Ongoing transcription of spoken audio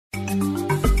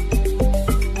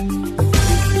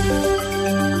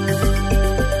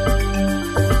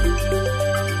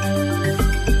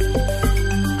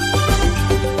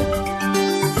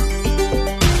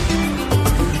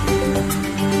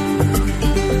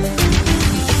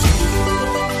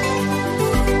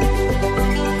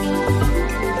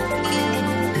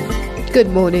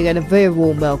Good morning and a very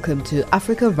warm welcome to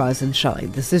Africa Rise and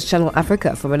Shine. This is Channel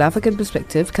Africa from an African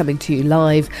perspective, coming to you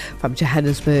live from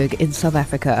Johannesburg in South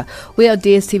Africa. We are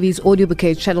DSTV's audio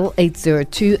bouquet channel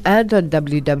 802 and on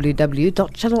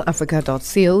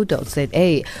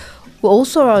www.channelafrica.co.za. We're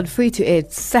also on free-to-air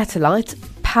satellite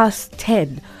past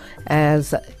 10 and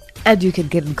you can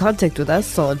get in contact with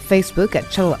us on Facebook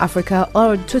at Channel Africa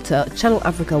or on Twitter, Channel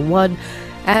Africa 1,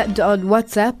 and on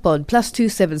WhatsApp on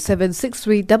 +277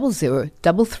 6300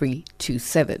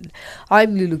 3327.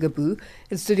 I'm Lulu Gabu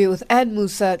in studio with Anne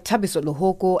Musa, Tabiso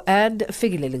Lohoko, and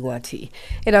Figile Lingwati.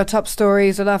 In our top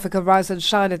stories on Africa Rise and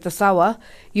Shine at this hour,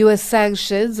 U.S.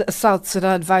 sanctions South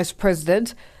Sudan Vice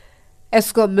President.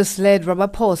 ESCOM misled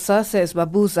Ramaphosa, says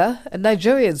Mabuza, and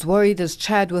Nigerians worried as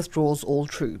Chad withdraws all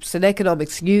troops. In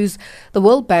economics news, the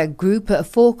World Bank Group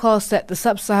forecasts that the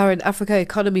sub-Saharan Africa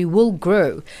economy will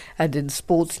grow. And in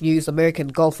sports news, American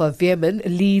golfer Veerman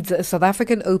leads South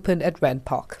African Open at Rand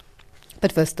Park.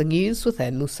 But first the news with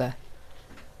Anne Musa.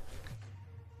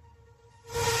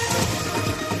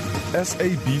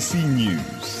 SABC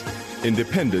News,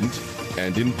 independent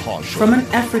and impartial. From an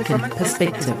African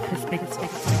perspective.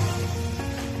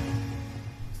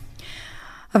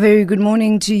 A very good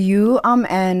morning to you. I'm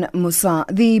Anne Musa.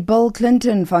 The Bill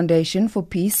Clinton Foundation for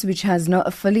Peace, which has no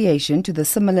affiliation to the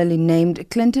similarly named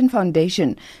Clinton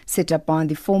Foundation set up by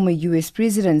the former U.S.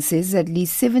 president, says at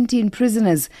least 17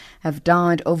 prisoners have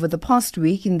died over the past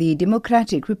week in the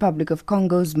Democratic Republic of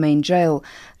Congo's main jail.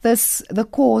 The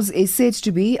cause is said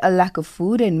to be a lack of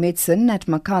food and medicine at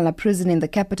Makala prison in the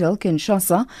capital,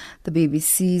 Kinshasa. The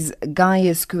BBC's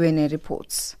Gaius Kuene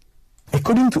reports.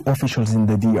 According to officials in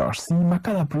the DRC,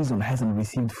 Makala prison hasn't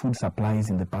received food supplies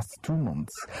in the past 2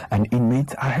 months, and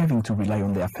inmates are having to rely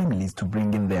on their families to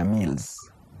bring in their meals.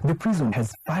 The prison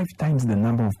has 5 times the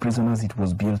number of prisoners it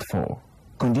was built for.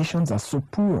 Conditions are so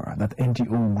poor that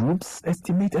NGO groups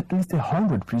estimate at least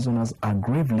 100 prisoners are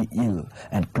gravely ill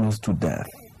and close to death.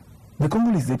 The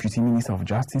Congolese Deputy Minister of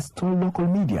Justice told local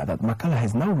media that Makala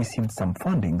has now received some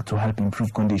funding to help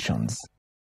improve conditions.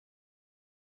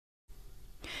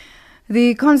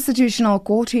 The Constitutional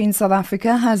Court in South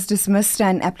Africa has dismissed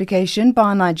an application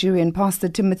by Nigerian pastor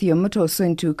Timothy Omotoso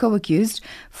into co-accused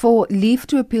for leave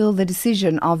to appeal the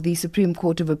decision of the Supreme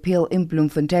Court of Appeal in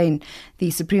Bloemfontein.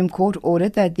 The Supreme Court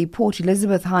ordered that the Port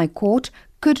Elizabeth High Court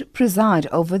could preside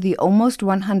over the almost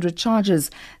 100 charges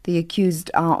the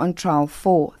accused are on trial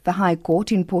for. The High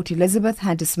Court in Port Elizabeth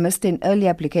had dismissed an early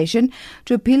application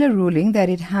to appeal a ruling that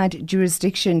it had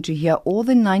jurisdiction to hear all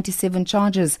the 97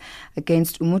 charges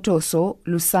against Umutoso,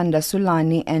 Lusanda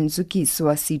Sulani and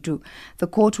Zukiswa Situ. The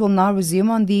court will now resume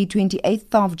on the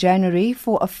 28th of January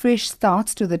for a fresh start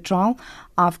to the trial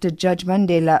after Judge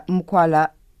Mandela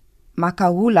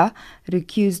Makawula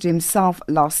recused himself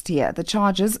last year. The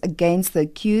charges against the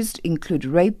accused include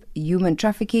rape, human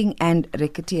trafficking and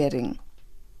racketeering.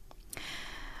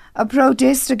 A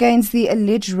protest against the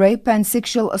alleged rape and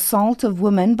sexual assault of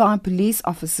women by police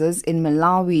officers in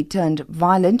Malawi turned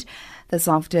violent. This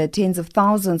after tens of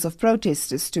thousands of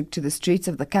protesters took to the streets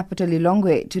of the capital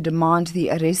Lilongwe to demand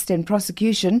the arrest and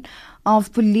prosecution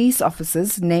of police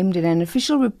officers named in an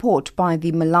official report by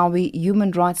the Malawi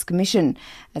Human Rights Commission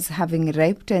as having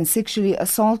raped and sexually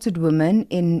assaulted women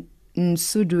in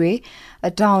Nsudwe, a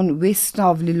town west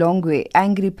of Lilongwe.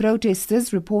 Angry protesters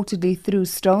reportedly threw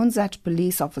stones at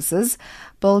police officers,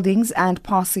 buildings and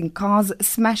passing cars,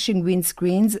 smashing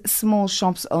windscreens. Small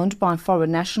shops owned by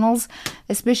foreign nationals,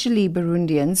 especially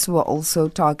Burundians, were also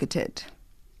targeted.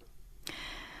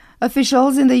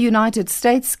 Officials in the United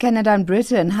States, Canada and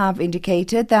Britain have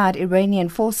indicated that Iranian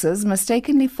forces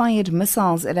mistakenly fired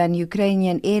missiles at an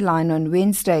Ukrainian airline on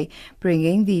Wednesday,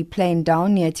 bringing the plane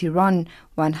down near Tehran.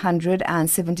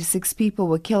 176 people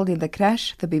were killed in the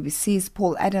crash. The BBC's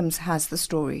Paul Adams has the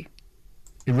story.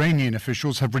 Iranian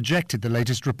officials have rejected the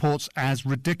latest reports as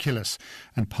ridiculous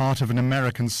and part of an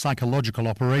American psychological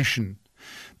operation.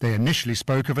 They initially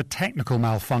spoke of a technical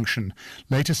malfunction,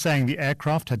 later saying the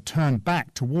aircraft had turned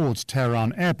back towards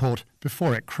Tehran airport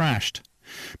before it crashed.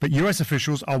 But US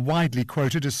officials are widely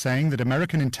quoted as saying that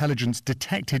American intelligence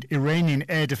detected Iranian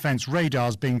air defense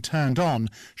radars being turned on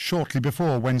shortly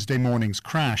before Wednesday morning's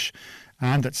crash,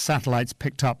 and that satellites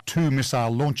picked up 2 missile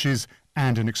launches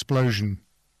and an explosion.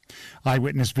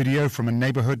 Eyewitness video from a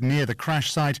neighborhood near the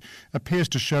crash site appears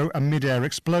to show a mid-air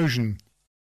explosion.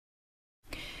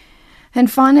 And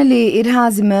finally, it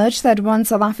has emerged that one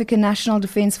South African National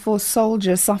Defence Force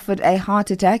soldier suffered a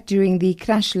heart attack during the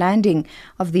crash landing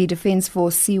of the Defence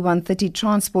Force C-130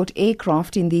 transport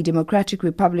aircraft in the Democratic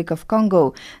Republic of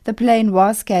Congo. The plane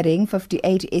was carrying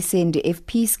 58 SANDF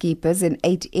peacekeepers and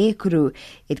 8 aircrew.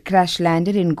 It crash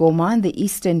landed in Goma in the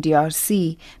eastern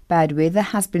DRC. Bad weather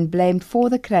has been blamed for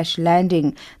the crash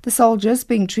landing. The soldier is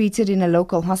being treated in a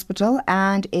local hospital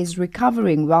and is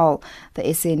recovering well. The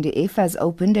SANDF has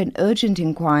opened an urgent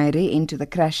inquiry into the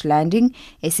crash landing.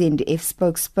 SANDF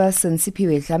spokesperson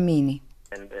Sipiwe Dlamini.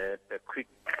 And a quick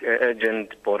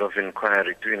urgent board of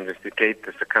inquiry to investigate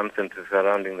the circumstances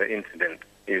surrounding the incident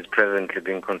is presently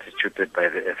being constituted by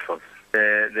the Air Force.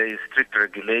 There is strict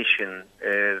regulation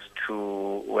as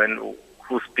to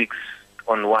who speaks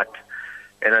on what.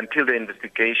 And until the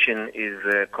investigation is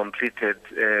completed,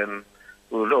 we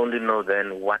will only know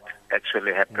then what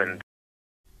actually happened.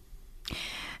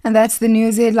 And that's the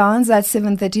news headlines at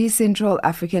 7:30 Central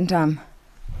African Time.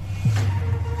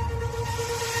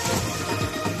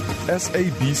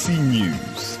 SABC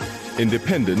News,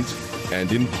 independent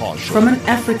and impartial. From an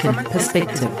African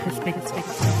perspective.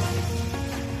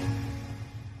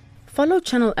 Follow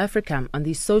Channel Africa on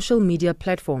these social media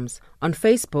platforms. On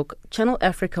Facebook, Channel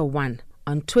Africa 1.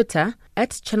 On Twitter,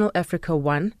 @Channel Africa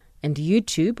 1. And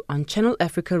YouTube on Channel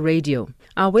Africa Radio.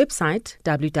 Our website,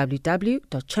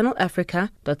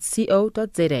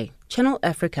 www.channelafrica.co.za. Channel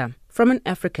Africa, from an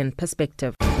African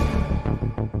perspective.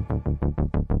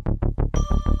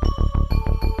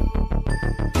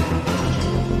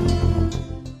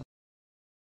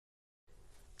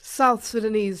 South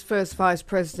Sudanese First Vice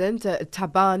President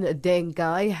Taban Deng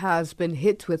Gai has been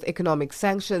hit with economic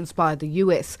sanctions by the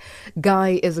U.S.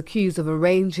 Gai is accused of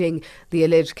arranging the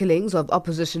alleged killings of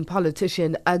opposition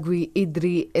politician Agui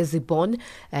Idri Ezibon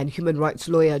and human rights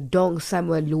lawyer Dong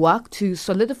Samuel Luak to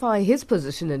solidify his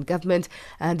position in government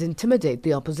and intimidate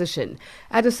the opposition.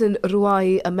 Addison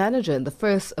Ruai, a manager in the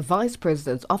First Vice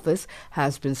President's office,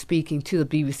 has been speaking to the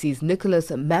BBC's Nicholas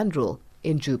Mandrell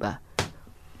in Juba.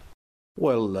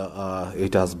 Well,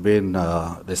 it has been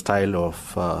the style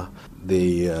of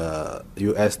the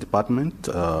U.S. Department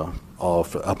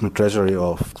of Treasury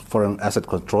of Foreign Asset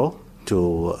Control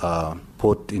to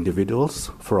put individuals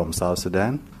from South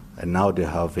Sudan, and now they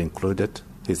have included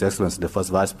His Excellency the First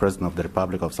Vice President of the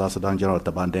Republic of South Sudan, General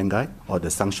Taban Deng Gai, on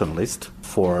the sanction list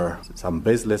for some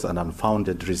baseless and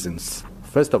unfounded reasons.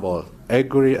 First of all,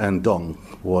 Agui and Dong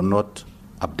were not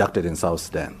abducted in South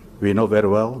Sudan. We know very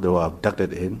well they were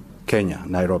abducted in Kenya,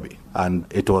 Nairobi, and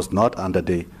it was not under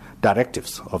the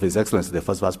directives of His Excellency the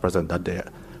First Vice President that they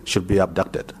should be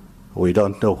abducted. We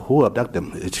don't know who abducted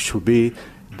them. It should be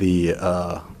the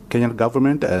Kenyan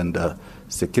government and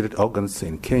security organs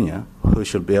in Kenya who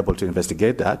should be able to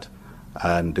investigate that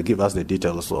and give us the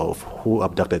details of who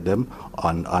abducted them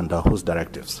and under whose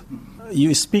directives.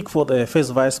 You speak for the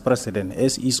First Vice President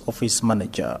as his office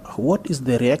manager. What is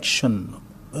the reaction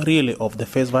really of the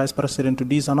First Vice President to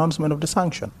this announcement of the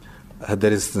sanction?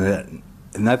 There is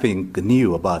nothing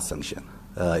new about sanction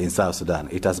in South Sudan.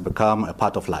 It has become a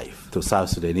part of life to South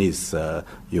Sudanese.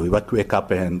 You wake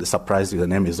up and surprise your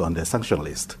name is on the sanction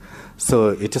list. So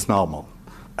it is normal.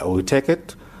 We take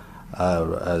it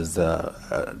as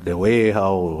the way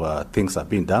how things are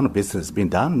being done, business is being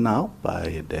done now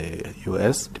by the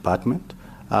U.S. Department,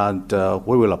 and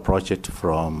we will approach it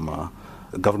from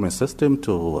the government system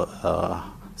to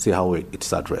see how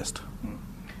it's addressed.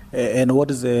 And what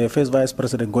is the First Vice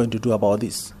President going to do about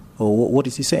this? Or what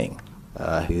is he saying?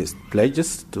 He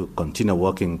pledges to continue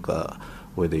working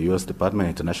with the U.S. Department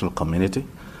of International Community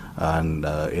and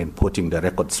in putting the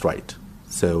record straight.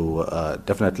 So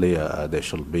definitely there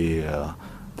should be a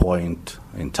point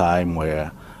in time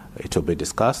where it will be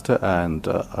discussed and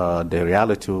the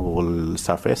reality will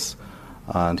surface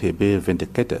and he'll be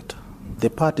vindicated. The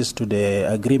parties to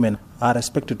the agreement are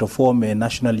expected to form a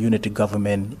national unity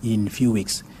government in a few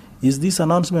weeks. Is this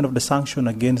announcement of the sanction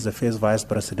against the First Vice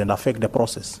President affect the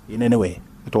process in any way?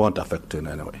 It won't affect in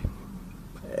any way.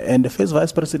 And the First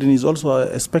Vice President is also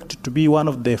expected to be one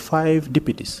of the 5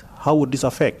 deputies. How would this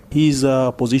affect his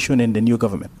position in the new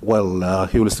government? Well,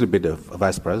 he will still be the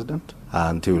Vice President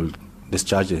and he will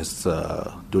discharge his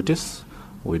duties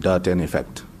without any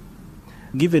effect.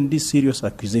 Given this serious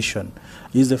accusation,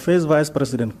 is the First Vice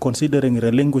President considering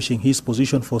relinquishing his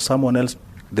position for someone else?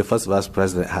 The First Vice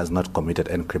President has not committed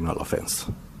any criminal offense,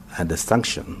 and the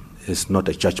sanction is not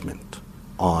a judgment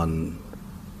on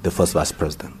the First Vice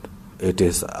President. It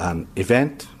is an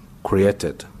event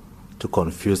created to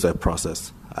confuse the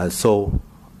process, and so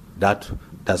that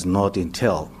does not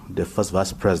entail the First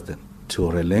Vice President to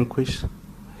relinquish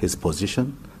his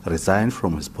position resign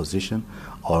from his position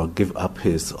or give up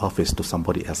his office to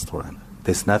somebody else to run.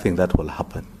 There's nothing that will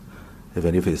happen.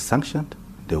 Even if he's sanctioned,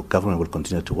 the government will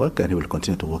continue to work and he will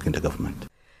continue to work in the government.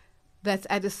 That's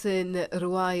Addison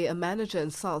Ruai, a manager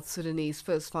in South Sudanese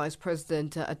First Vice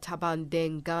President Taban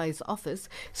Deng Gai's office,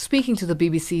 speaking to the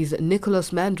BBC's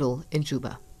Nicholas Mandrell in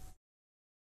Juba.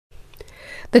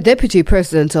 The Deputy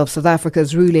President of South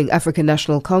Africa's ruling African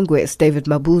National Congress, David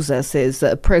Mabuza, says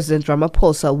President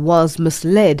Ramaphosa was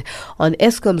misled on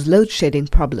Eskom's load-shedding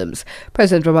problems.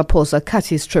 President Ramaphosa cut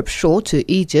his trip short to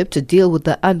Egypt to deal with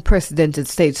the unprecedented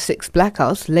Stage 6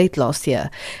 blackouts late last year.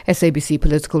 SABC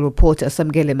political reporter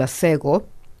Samgele Masego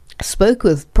spoke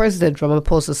with President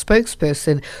Ramaphosa's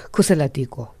spokesperson, Kusela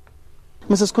Diko.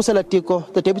 Mrs. Kusela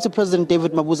Diko, the Deputy President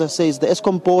David Mabuza says the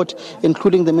Eskom board,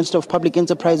 including the Minister of Public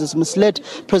Enterprises, misled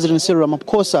President Cyril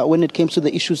Ramaphosa when it came to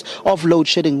the issues of load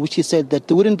shedding, which he said that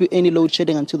there wouldn't be any load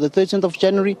shedding until the 13th of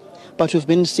January, but we've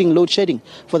been seeing load shedding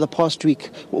for the past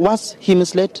week. Was he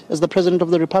misled as the President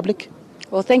of the Republic?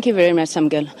 Well, thank you very much,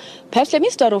 Samgel. Perhaps let me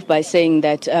start off by saying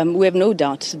that we have no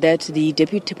doubt that the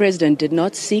Deputy President did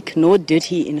not seek, nor did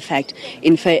he, in fact,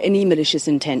 infer any malicious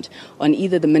intent on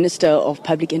either the Minister of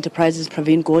Public Enterprises,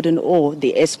 Pravin Gordhan, or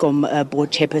the Eskom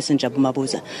board chairperson, Jabu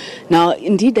Mabuza. Now,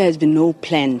 indeed, there has been no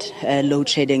planned load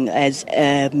shedding as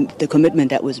the commitment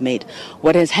that was made.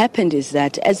 What has happened is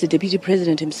that, as the Deputy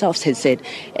President himself has said,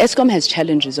 Eskom has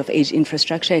challenges of age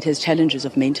infrastructure, it has challenges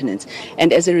of maintenance.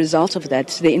 And as a result of that,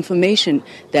 the information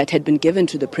that had been given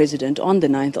to the President on the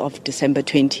 9th of December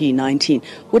 2019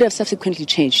 would have subsequently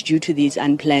changed due to these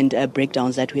unplanned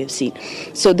breakdowns that we have seen.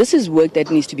 So this is work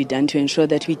that needs to be done to ensure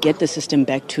that we get the system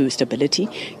back to stability.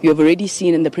 You have already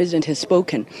seen, and the President has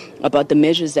spoken about the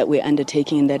measures that we're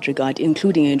undertaking in that regard,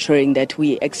 including ensuring that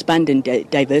we expand and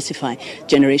diversify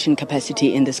generation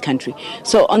capacity in this country.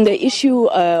 So on the issue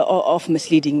of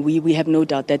misleading, we have no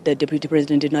doubt that the Deputy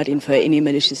President did not infer any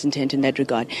malicious intent in that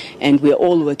regard, and we're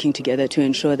all working together to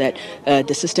ensure that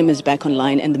the system is back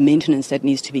online and the maintenance that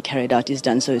needs to be carried out is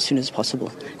done so as soon as possible.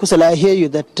 Kusala, I hear you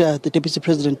that the Deputy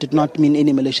President did not mean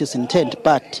any malicious intent,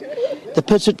 but the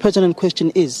pertinent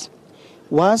question is,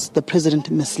 was the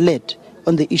President misled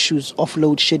on the issues of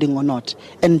load shedding or not?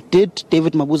 And did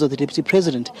David Mabuza, the Deputy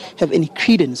President, have any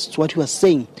credence to what he was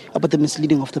saying about the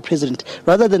misleading of the President?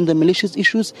 Rather than the malicious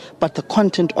issues, but the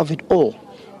content of it all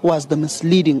was the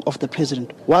misleading of the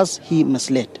President. Was he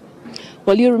misled?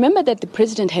 Well, you remember that the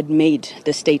President had made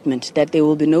the statement that there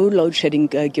will be no load shedding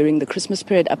during the Christmas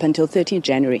period up until 13th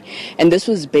January. And this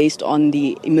was based on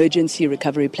the emergency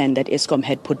recovery plan that Eskom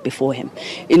had put before him.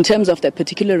 In terms of that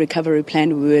particular recovery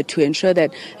plan, we were to ensure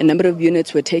that a number of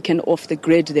units were taken off the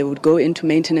grid, they would go into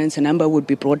maintenance, a number would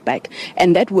be brought back.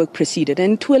 And that work proceeded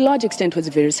and to a large extent was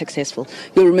very successful.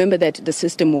 You'll remember that the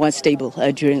system was stable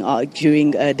during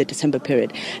the December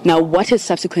period. Now, what has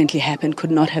subsequently happened could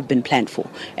not have been planned for.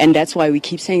 And that's why we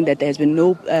keep saying that there has been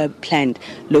no planned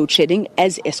load shedding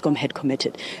as Eskom had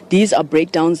committed. These are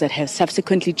breakdowns that have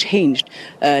subsequently changed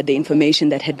the information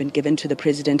that had been given to the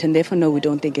President, and therefore, no, we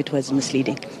don't think it was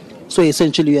misleading. So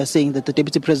essentially you are saying that the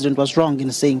Deputy President was wrong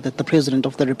in saying that the President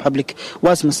of the Republic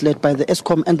was misled by the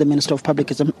Eskom and the Minister of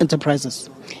Public Enterprises.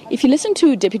 If you listen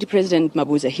to Deputy President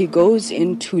Mabuza, he goes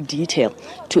into detail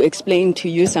to explain to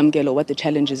you, Samgelo, what the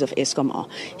challenges of Eskom are.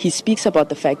 He speaks about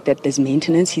the fact that there's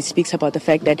maintenance. He speaks about the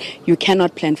fact that you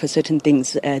cannot plan for certain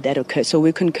things that occur. So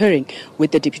we're concurring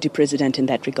with the Deputy President in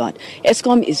that regard.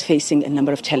 Eskom is facing a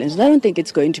number of challenges. I don't think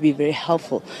it's going to be very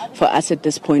helpful for us at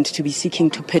this point to be seeking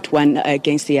to pit one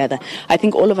against the other. I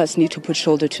think all of us need to put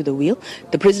shoulder to the wheel.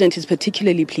 The President is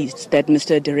particularly pleased that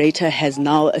Mr. De Ruyter has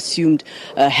now assumed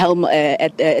helm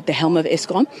at the helm of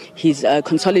Eskom. He's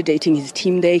consolidating his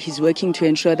team there. He's working to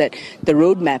ensure that the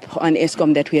roadmap on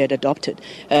Eskom that we had adopted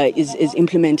is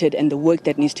implemented and the work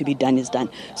that needs to be done is done.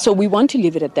 So we want to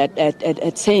leave it at that,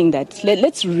 at saying that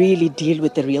let's really deal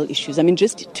with the real issues. I mean,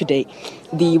 just today,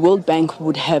 the World Bank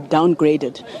would have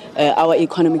downgraded our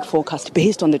economic forecast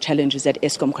based on the challenges that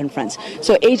Eskom confronts.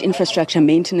 So age infrastructure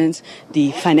maintenance,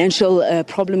 the financial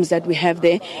problems that we have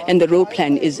there, and the road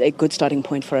plan is a good starting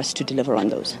point for us to deliver on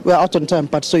those. We're out on time,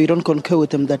 but so you don't concur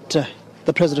with him that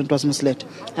the President was misled?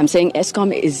 I'm saying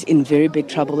Eskom is in very big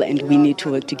trouble and we need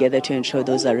to work together to ensure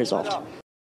those are resolved.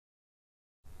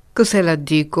 Kusela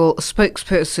Diko,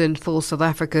 spokesperson for South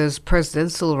Africa's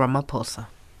President Cyril Ramaphosa.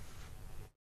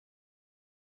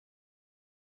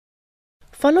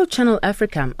 Follow Channel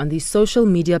Africa on these social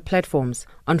media platforms.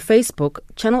 On Facebook,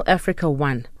 Channel Africa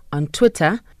 1, on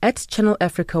Twitter, @Channel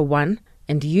Africa 1,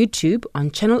 and YouTube on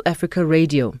Channel Africa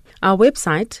Radio. Our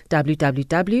website,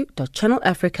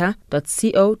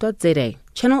 www.channelafrica.co.za.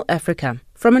 Channel Africa,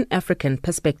 from an African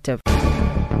perspective.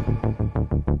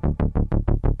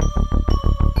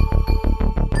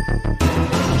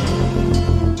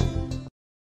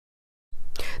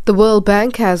 The World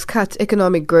Bank has cut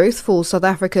economic growth for South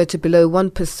Africa to below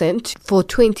 1% for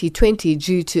 2020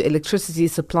 due to electricity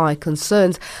supply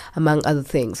concerns, among other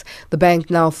things. The bank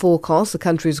now forecasts the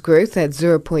country's growth at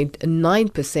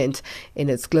 0.9% in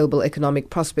its Global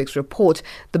Economic Prospects report.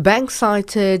 The bank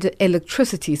cited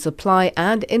electricity supply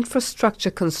and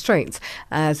infrastructure constraints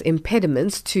as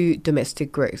impediments to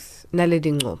domestic growth.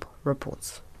 Naledi Ngcobo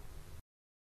reports.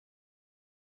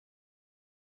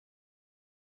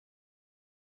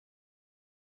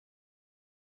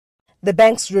 The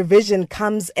bank's revision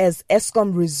comes as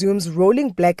Eskom resumes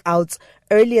rolling blackouts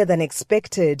earlier than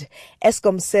expected.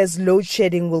 Eskom says load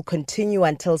shedding will continue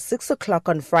until 6 o'clock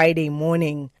on Friday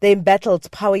morning. The embattled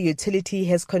power utility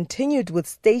has continued with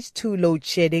stage 2 load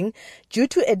shedding due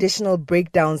to additional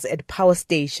breakdowns at power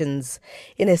stations.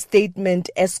 In a statement,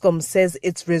 Eskom says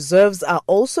its reserves are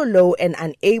also low and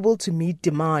unable to meet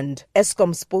demand.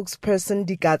 Eskom spokesperson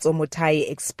Digatso Motai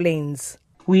explains.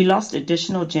 We lost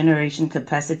additional generation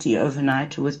capacity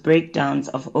overnight with breakdowns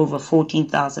of over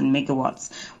 14,000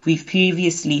 megawatts. We've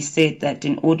previously said that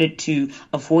in order to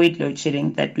avoid load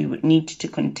shedding that we would need to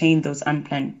contain those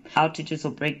unplanned outages or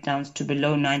breakdowns to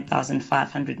below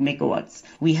 9,500 megawatts.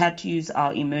 We had to use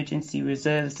our emergency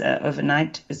reserves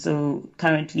overnight, so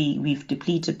currently we've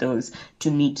depleted those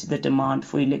to meet the demand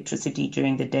for electricity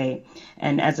during the day.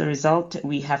 And as a result,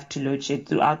 we have to load shed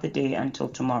throughout the day until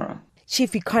tomorrow.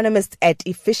 Chief economist at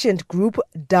Efficient Group,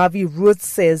 Davi Ruth,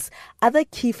 says other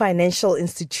key financial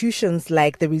institutions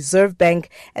like the Reserve Bank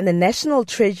and the National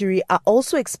Treasury are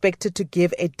also expected to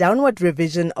give a downward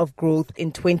revision of growth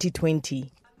in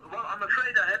 2020. Well, I'm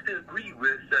afraid I have to agree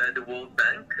with the World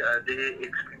Bank. Their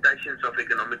expectations of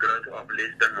economic growth of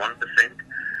less than 1%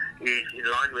 is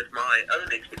in line with my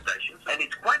own expectations. And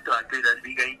it's quite likely that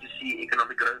we're going to see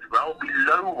economic growth well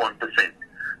below 1%.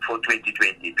 For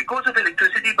 2020 because of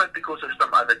electricity, but because of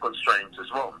some other constraints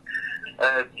as well.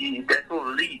 That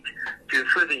will lead to a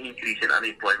further increase in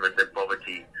unemployment and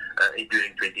poverty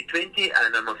during 2020,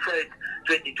 and I'm afraid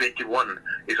 2021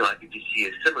 is likely to see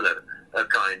a similar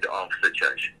kind of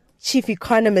situation. Chief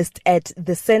economist at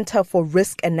the Center for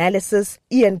Risk Analysis,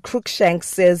 Ian Cruikshank,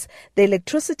 says the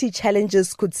electricity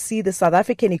challenges could see the South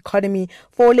African economy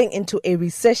falling into a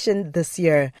recession this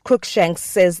year. Cruikshank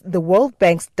says the World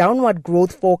Bank's downward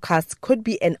growth forecast could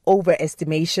be an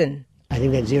overestimation. I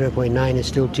think that 0.9 is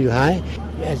still too high.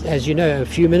 As you know, a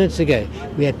few minutes ago,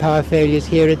 we had power failures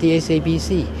here at the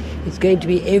SABC. It's going to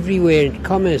be everywhere in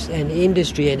commerce and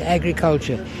industry and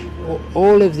agriculture.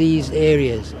 All of these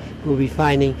areas will be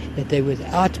finding that they're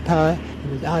without power.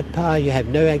 And without power, you have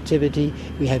no activity.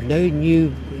 We have no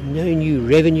new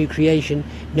revenue creation,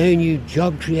 no new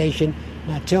job creation.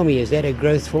 Now tell me, is that a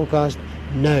growth forecast?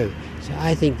 No. So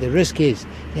I think the risk is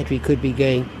that we could be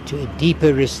going to a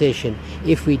deeper recession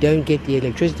if we don't get the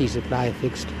electricity supply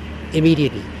fixed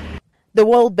immediately. The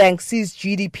World Bank sees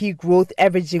GDP growth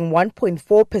averaging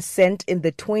 1.4% in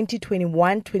the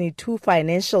 2021-22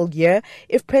 financial year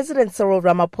if President Cyril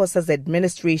Ramaphosa's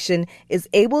administration is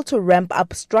able to ramp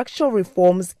up structural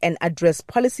reforms and address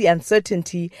policy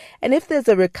uncertainty, and if there's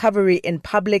a recovery in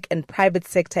public and private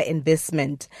sector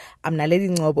investment. I'm Naledi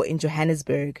Ngcobo in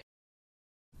Johannesburg.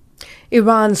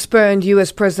 Iran spurned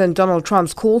U.S. President Donald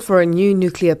Trump's call for a new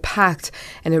nuclear pact,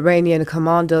 and Iranian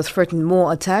commanders threatened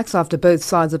more attacks after both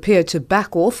sides appeared to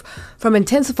back off from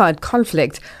intensified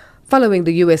conflict following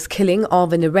the U.S. killing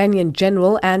of an Iranian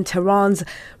general and Tehran's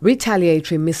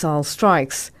retaliatory missile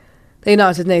strikes. The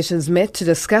United Nations met to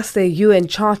discuss their UN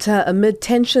Charter amid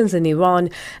tensions in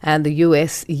Iran and the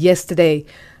U.S. yesterday.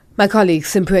 My colleague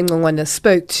Simphiwe Ngongwana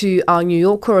spoke to our New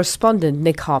York correspondent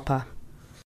Nick Harper.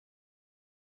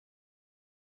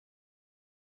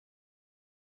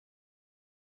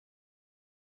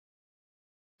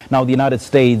 Now, the United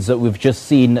States, we've just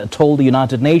seen, told the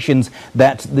United Nations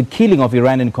that the killing of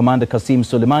Iranian commander Qasem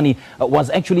Soleimani was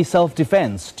actually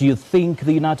self-defense. Do you think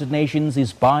the United Nations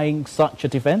is buying such a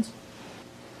defense?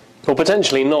 Well,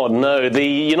 potentially not, no. The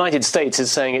United States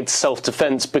is saying it's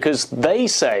self-defense because they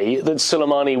say that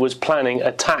Soleimani was planning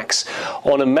attacks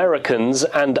on Americans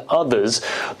and others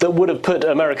that would have put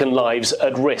American lives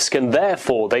at risk, and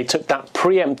therefore they took that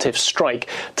preemptive strike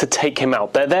to take him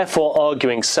out. They're therefore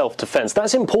arguing self-defense.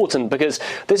 That's important because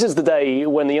this is the day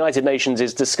when the United Nations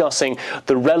is discussing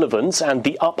the relevance and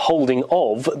the upholding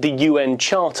of the UN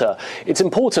Charter. It's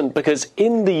important because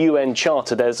in the UN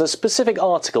Charter there's a specific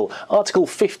article, Article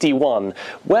 51, 51,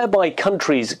 whereby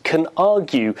countries can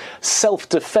argue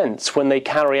self-defense when they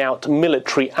carry out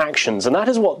military actions. And that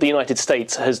is what the United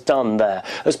States has done there.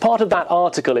 As part of that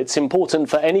article, it's important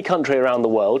for any country around the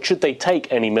world, should they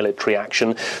take any military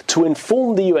action, to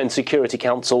inform the UN Security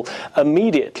Council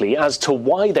immediately as to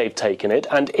why they've taken it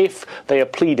and if they are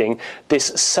pleading this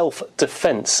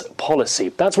self-defense policy.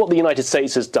 That's what the United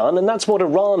States has done, and that's what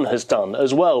Iran has done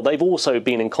as well. They've also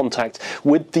been in contact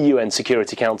with the UN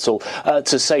Security Council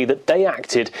to say that they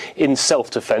acted in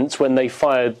self-defense when they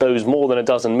fired those more than a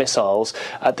dozen missiles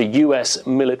at the US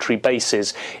military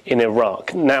bases in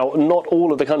Iraq. Now, not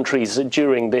all of the countries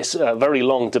during this very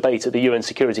long debate at the UN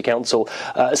Security Council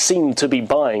seem to be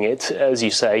buying it, as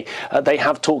you say. They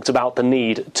have talked about the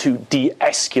need to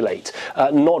de-escalate,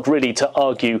 not really to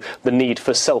argue the need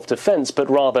for self-defense, but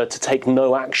rather to take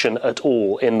no action at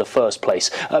all in the first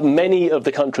place. Many of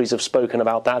the countries have spoken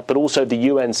about that, but also the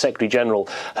UN Secretary General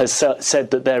has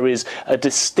said that there is a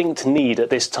distinct need at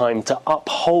this time to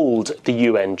uphold the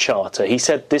UN Charter. He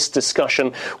said this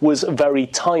discussion was very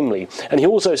timely, and he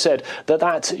also said that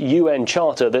that UN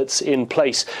Charter that's in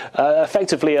place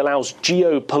effectively allows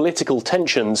geopolitical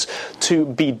tensions to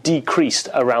be decreased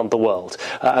around the world,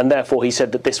 and therefore he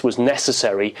said that this was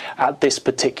necessary at this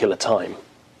particular time.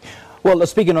 Well,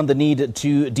 speaking on the need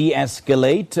to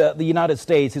de-escalate, the United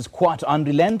States is quite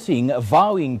unrelenting,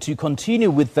 vowing to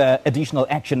continue with additional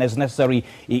action as necessary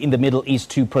in the Middle East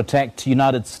to protect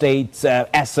United States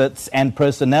assets and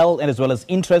personnel, and as well as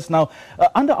interests. Now,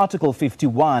 under Article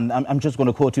 51, I'm just going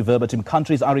to quote you verbatim,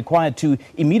 countries are required to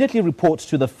immediately report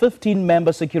to the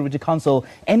 15-member Security Council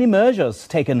any measures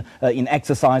taken in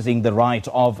exercising the right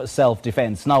of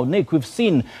self-defense. Now, Nick, we've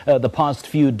seen the past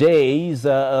few days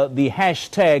the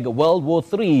hashtag World War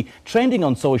III trending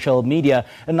on social media.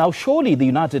 And now surely the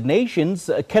United Nations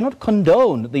cannot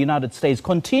condone the United States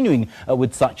continuing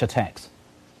with such attacks.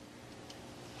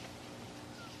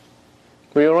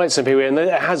 Well, you're right, Simpiwe, and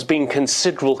there has been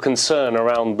considerable concern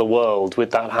around the world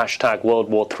with that hashtag World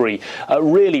War III,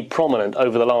 really prominent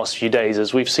over the last few days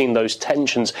as we've seen those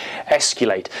tensions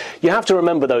escalate. You have to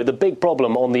remember, though, the big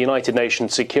problem on the United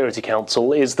Nations Security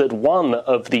Council is that one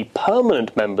of the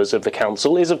permanent members of the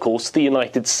Council is, of course, the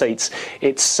United States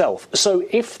itself. So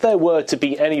if there were to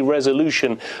be any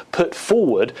resolution put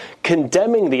forward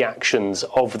condemning the actions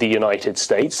of the United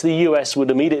States, the US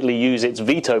would immediately use its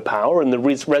veto power and the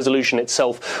resolution itself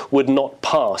would not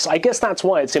pass. I guess that's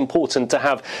why it's important to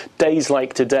have days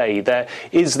like today. There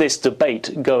is this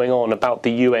debate going on about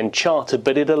the UN Charter,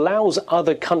 but it allows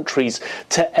other countries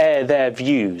to air their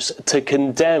views, to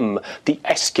condemn the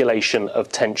escalation of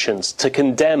tensions, to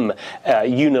condemn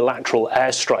unilateral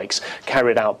airstrikes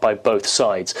carried out by both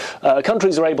sides.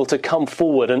 Countries are able to come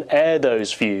forward and air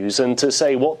those views and to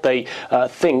say what they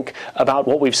think about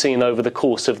what we've seen over the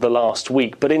course of the last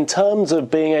week. But in terms of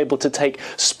being able to take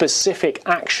specific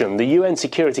action, the UN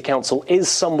Security Council is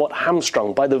somewhat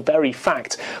hamstrung by the very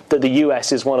fact that the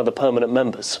US is one of the permanent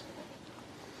members.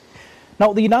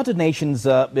 Now, the United Nations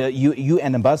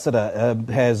UN ambassador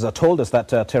has told us that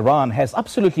Tehran has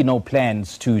absolutely no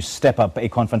plans to step up a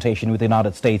confrontation with the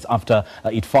United States after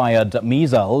it fired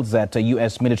missiles at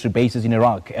US military bases in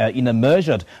Iraq in a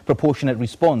measured, proportionate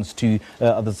response to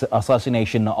the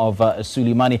assassination of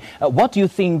Soleimani. What do you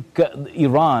think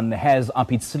Iran has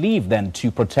up its sleeve then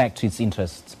to protect its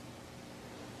interests?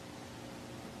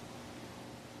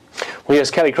 Well,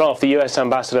 yes, Kelly Craft, the US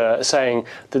ambassador, saying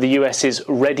that the US is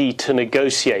ready to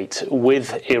negotiate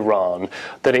with Iran,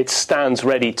 that it stands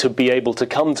ready to be able to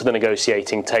come to the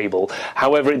negotiating table.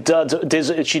 However,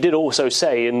 she did also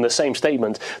say in the same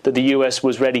statement that the US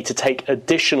was ready to take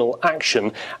additional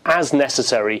action as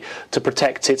necessary to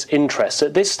protect its interests.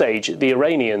 At this stage, the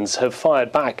Iranians have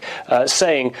fired back,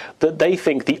 saying that they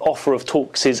think the offer of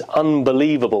talks is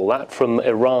unbelievable. That from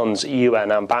Iran's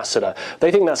UN ambassador.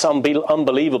 They think that's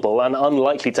unbelievable and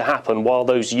unlikely to happen while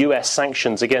those US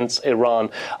sanctions against Iran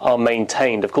are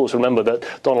maintained. Of course, remember that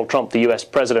Donald Trump, the US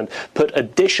president, put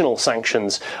additional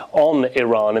sanctions on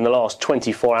Iran in the last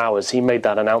 24 hours. He made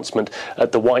that announcement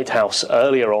at the White House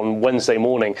earlier on Wednesday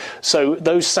morning. So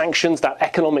those sanctions, that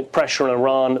economic pressure on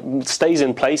Iran stays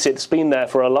in place. It's been there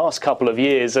for the last couple of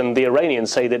years, and the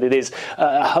Iranians say that it is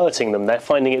hurting them. They're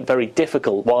finding it very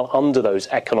difficult while under those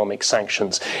economic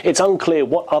sanctions. It's unclear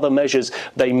what other measures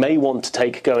they may want to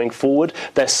take going forward.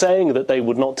 They're saying that they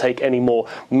would not take any more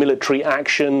military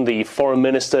action. The foreign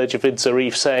minister, Javad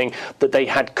Zarif, saying that they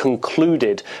had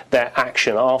concluded their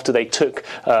action after they took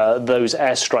those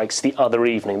airstrikes the other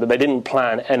evening, that they didn't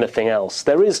plan anything else.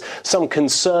 There is some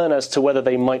concern as to whether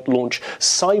they might launch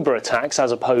cyber attacks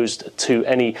as opposed to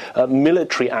any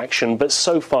military action, but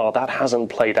so far that hasn't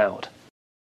played out.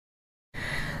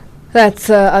 That's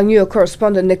our New York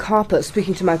correspondent Nick Harper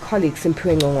speaking to my colleague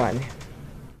Simpueng Ngongwane.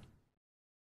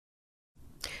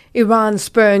 Iran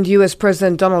spurned U.S.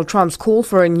 President Donald Trump's call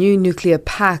for a new nuclear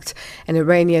pact. An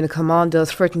Iranian commander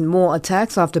threatened more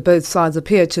attacks after both sides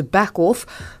appeared to back off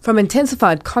from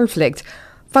intensified conflict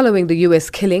following the U.S.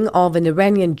 killing of an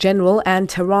Iranian general and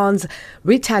Tehran's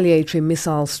retaliatory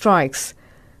missile strikes.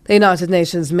 The United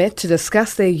Nations met to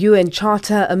discuss their UN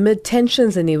Charter amid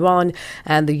tensions in Iran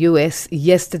and the U.S.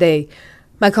 yesterday.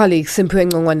 My colleague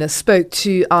Simpueng Ngongwane spoke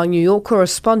to our New York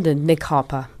correspondent Nick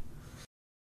Harper.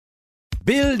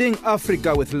 Building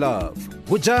Africa with love.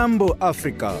 Hujambo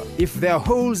Africa. If there are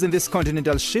holes in this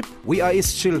continental ship, we are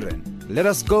its children. Let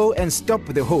us go and stop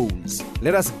the holes.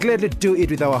 Let us gladly do it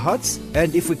with our hearts,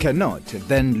 and if we cannot,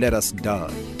 then let us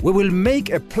die. We will make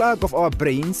a plug of our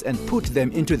brains and put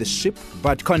them into the ship,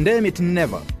 but condemn it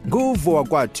never. Nguvu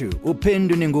wakwatu,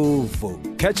 upendu ni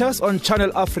nguvu. Catch us on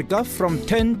Channel Africa from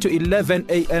 10 to 11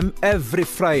 a.m. every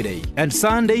Friday, and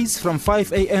Sundays from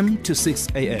 5 a.m. to 6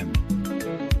 a.m.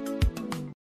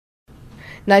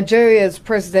 Nigeria's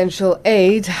presidential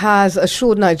aide has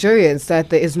assured Nigerians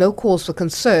that there is no cause for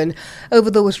concern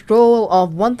over the withdrawal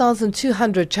of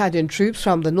 1,200 Chadian troops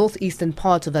from the northeastern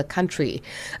part of the country.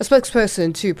 A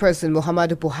spokesperson to President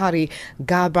Muhammadu Buhari,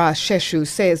 Garba Shehu,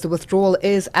 says the withdrawal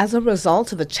is as a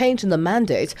result of a change in the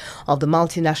mandate of the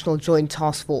Multinational Joint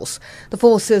Task Force. The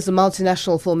force is a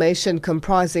multinational formation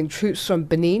comprising troops from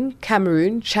Benin,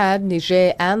 Cameroon, Chad,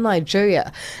 Niger and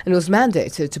Nigeria, and was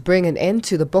mandated to bring an end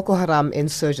to the Boko Haram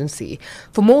insurgency.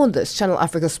 For more on this, Channel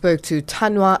Africa spoke to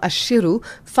Tanwa Ashiru,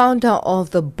 founder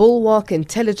of the Bulwark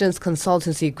Intelligence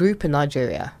Consultancy Group in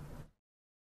Nigeria.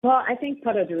 Well, I think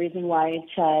part of the reason why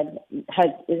Chad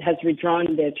has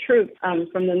withdrawn their troops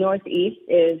from the northeast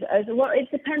is, well,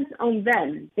 it depends on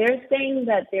them. They're saying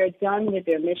that they're done with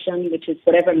their mission, which is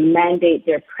whatever mandate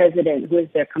their president, who is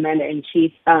their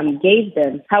commander-in-chief, gave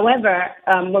them. However,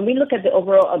 when we look at the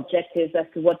overall objectives as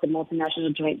to what the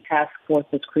Multinational Joint Task Force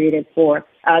was created for,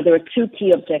 there were two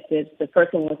key objectives. The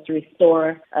first one was to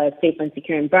restore a safe and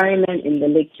secure environment in the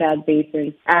Lake Chad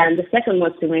Basin, and the second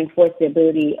was to reinforce the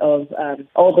ability of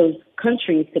all those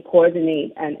countries to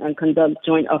coordinate and conduct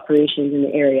joint operations in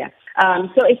the area.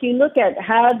 So if you look at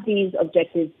how these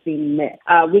objectives being met,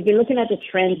 we've been looking at the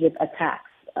trends with attacks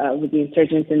with the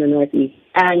insurgents in the northeast.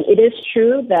 And it is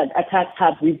true that attacks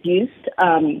have reduced.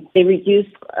 They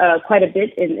reduced quite a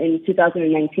bit in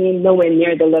 2019, nowhere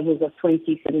near the levels of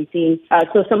 2017.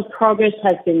 So some progress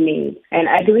has been made. And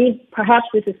I believe perhaps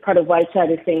this is part of why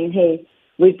Chad is saying, hey,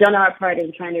 we've done our part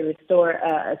in trying to restore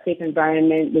a safe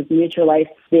environment. We've neutralized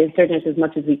the insurgents as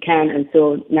much as we can, and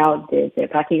so now they're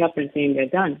packing up and saying they're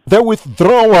done. The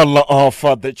withdrawal of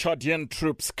the Chadian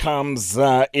troops comes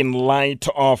in light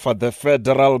of the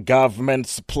federal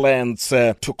government's plans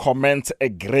to commence a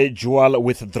gradual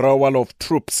withdrawal of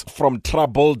troops from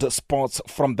troubled spots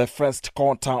from the first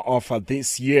quarter of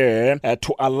this year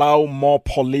to allow more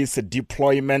police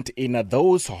deployment in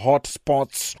those hot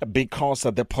spots, because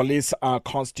the police are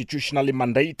constitutionally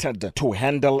mandated to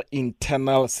handle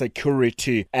internal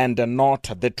security and not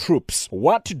the troops.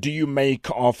 What do you make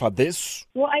of this?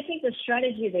 Well, I think the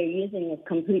strategy they're using is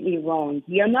completely wrong.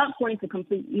 You're not going to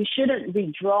you shouldn't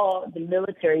withdraw the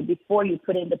military before you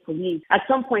put in the police. At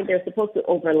some point, they're supposed to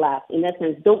overlap. In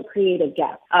essence, don't create a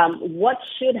gap. What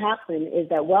should happen is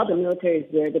that while the military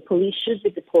is there, the police should be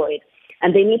deployed.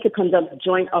 And they need to conduct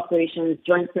joint operations,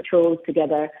 joint patrols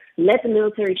together. Let the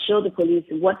military show the police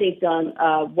what they've done,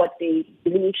 what they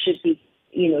believe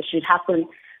should happen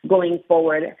going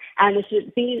forward. And it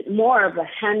should be more of a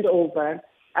handover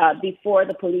before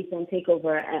the police then take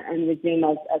over and resume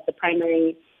as the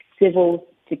primary civil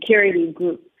security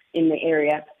group in the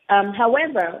area.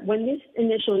 However, when this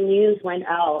initial news went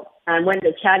out and when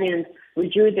the Chadians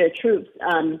withdrew their troops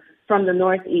from the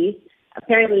northeast,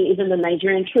 apparently even the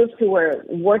Nigerian troops who were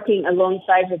working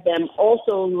alongside with them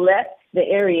also left the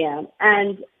area.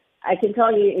 And I can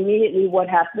tell you immediately what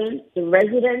happened. The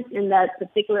residents in that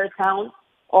particular town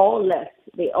all left.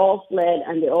 They all fled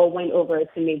and they all went over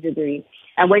to Maiduguri.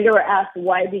 And when they were asked,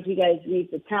 why did you guys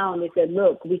leave the town? They said,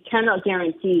 look, we cannot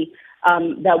guarantee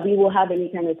that we will have any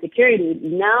kind of security.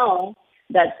 Now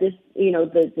that this,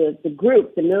 the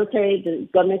group, the military, the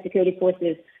government security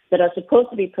forces that are supposed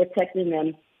to be protecting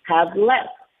them have left.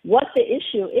 What the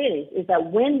issue is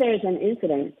that when there's an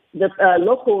incident, the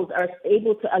locals are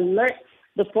able to alert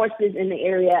the forces in the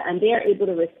area and they are able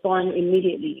to respond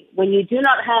immediately. When you do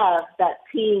not have that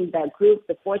team, that group,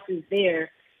 the forces there,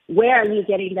 where are you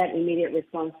getting that immediate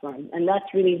response from? And that's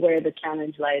really where the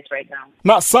challenge lies right now.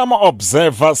 Now, some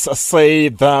observers say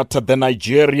that the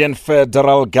Nigerian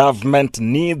federal government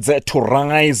needs to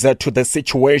rise to the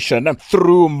situation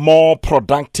through more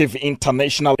productive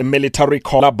international military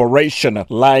collaboration,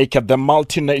 like the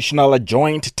multinational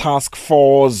joint task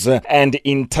force and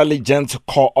intelligence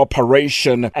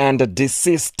cooperation, and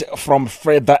desist from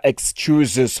further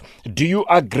excuses. Do you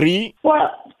agree?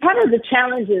 Well, part of the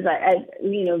challenges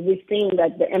we've seen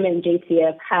that the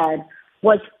MNJTF had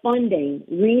was funding,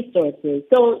 resources.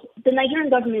 So the Nigerian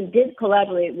government did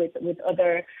collaborate with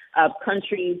other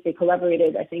countries. They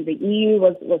collaborated. I think the EU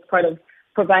was part of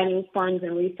providing funds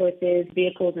and resources,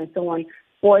 vehicles, and so on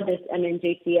for this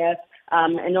MNJTF.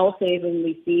 And also even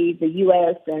we see the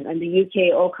US and the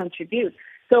UK all contribute.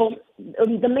 So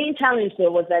the main challenge,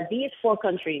 though, was that these four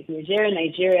countries,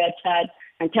 Nigeria, Chad,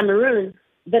 and Cameroon,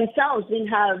 themselves didn't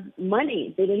have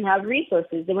money. They didn't have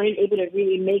resources. They weren't able to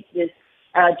really make this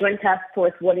joint task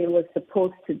force what it was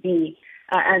supposed to be.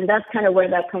 And that's kind of where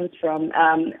that comes from.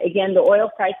 Again, the oil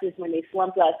prices, when they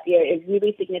slumped last year, it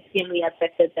really significantly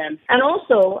affected them. And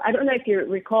also, I don't know if you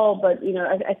recall, but,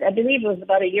 I believe it was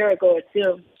about a year ago or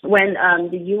two when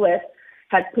the U.S.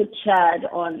 had put Chad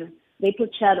on. They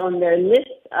put Chad on their list,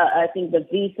 I think the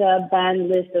visa ban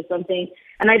list or something.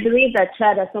 And I believe that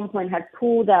Chad at some point had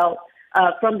pulled out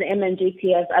from the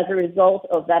MNJTF as a result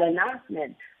of that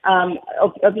announcement.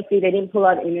 Obviously, they didn't pull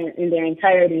out in their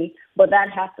entirety, but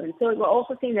that happened. So we're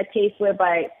also seeing a case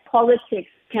whereby politics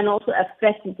can also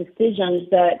affect the decisions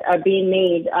that are being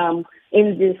made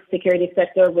in this security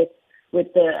sector with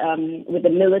the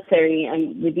military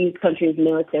and with these countries'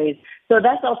 militaries. So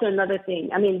that's also another thing.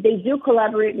 I mean, they do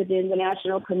collaborate with the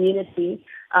international community,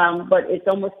 but it's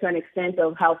almost to an extent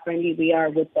of how friendly we are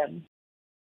with them.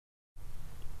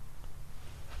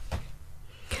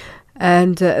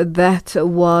 And that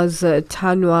was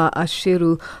Tanwa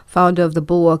Ashiru, founder of the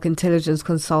Bulwark Intelligence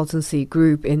Consultancy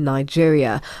Group in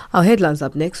Nigeria. Our headlines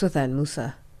up next with Ann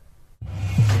Musa.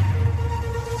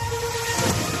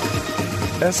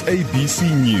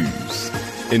 SABC News,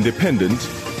 independent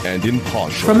and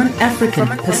impartial. From an African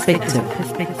perspective.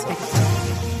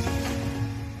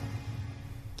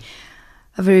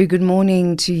 A very good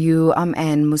morning to you. I'm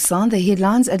Anne Musan. The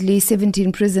headlines: at least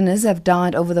 17 prisoners have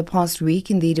died over the past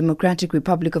week in the Democratic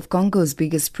Republic of Congo's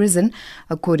biggest prison,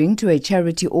 according to a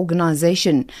charity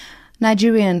organization.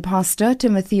 Nigerian pastor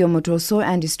Timothy Omotoso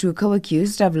and his two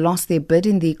co-accused have lost their bid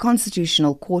in the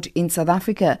Constitutional Court in South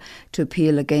Africa to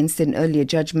appeal against an earlier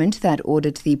judgment that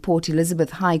ordered the Port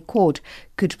Elizabeth High Court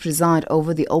could preside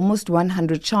over the almost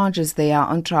 100 charges they are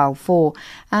on trial for.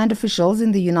 And officials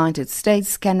in the United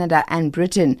States, Canada and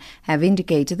Britain have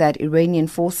indicated that Iranian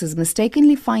forces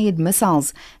mistakenly fired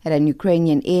missiles at an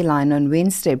Ukrainian airline on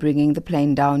Wednesday, bringing the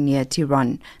plane down near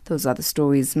Tehran. Those are the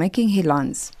stories making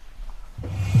headlines.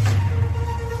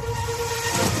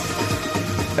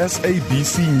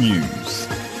 SABC News,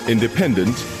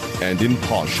 independent and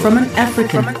impartial. From an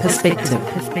African perspective.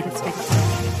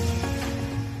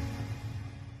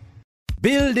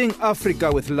 Building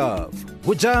Africa with love.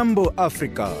 Hujambo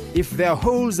Africa. If there are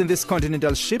holes in this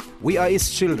continental ship, we are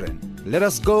its children. Let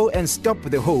us go and stop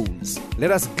the holes.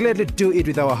 Let us gladly do it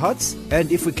with our hearts,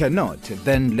 and if we cannot,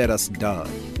 then let us die.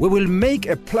 We will make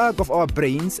a plug of our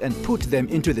brains and put them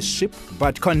into the ship,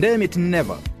 but condemn it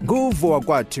never. Nguvu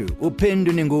wakwatu,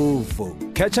 upendu ni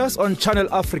nguvu. Catch us on Channel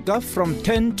Africa from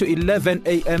 10 to 11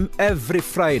 a.m. every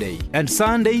Friday, and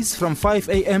Sundays from 5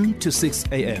 a.m. to 6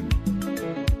 a.m.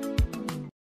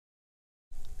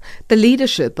 The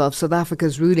leadership of South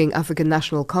Africa's ruling African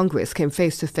National Congress came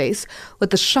face to face with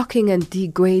the shocking and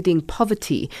degrading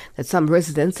poverty that some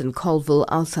residents in Colville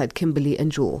outside Kimberley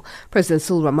endure. President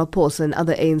Cyril Ramaphosa and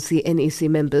other ANC-NEC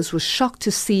members were shocked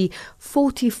to see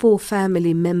 44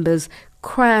 family members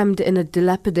crammed in a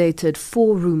dilapidated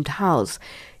four-roomed house.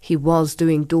 He was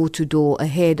doing door-to-door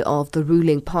ahead of the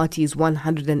ruling party's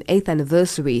 108th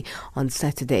anniversary on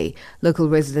Saturday. Local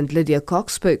resident Lydia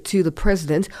Cox spoke to the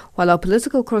president while our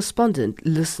political correspondent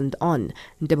listened on.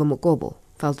 Ndeba Mokobo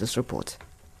filed this report.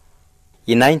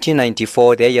 In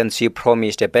 1994, the ANC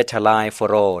promised a better life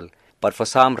for all, but for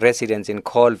some residents in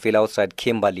Colville outside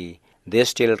Kimberley, this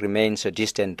still remains a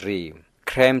distant dream.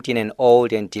 Crammed in an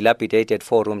old and dilapidated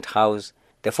four-roomed house,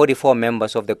 the 44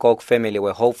 members of the Cox family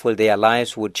were hopeful their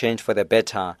lives would change for the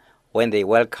better when they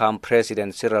welcomed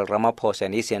President Cyril Ramaphosa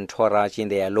and his entourage in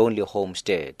their lonely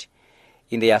homestead.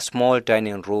 In their small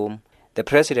dining room, the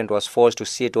president was forced to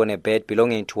sit on a bed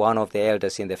belonging to one of the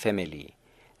elders in the family.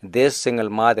 This single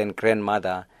mother and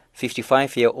grandmother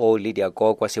 55-year-old Lydia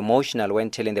Gog was emotional when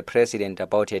telling the president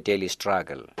about her daily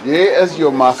struggle. Jy is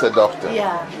jou ma se dogter.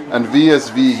 Ja. En wie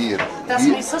is wie hier? That's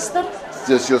my sister.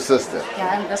 Dis jou sister.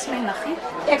 Ja, en dis my niggie.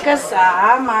 Ek is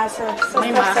haar ma se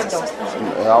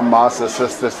dogter. Ja, ma se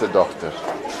suster se dogter.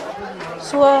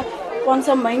 So, ons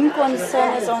main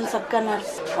concern is ons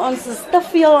kinders. Ons is te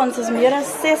veel, ons is meer as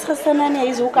 6 gesinne in die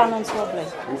huis. Hoe kan ons so bly?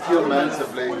 Hoeveel mense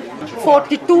bly hier?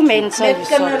 42 mense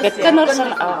met kinders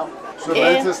en al. So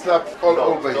mense slaap al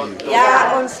over hier.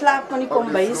 Ja, ons slaap in die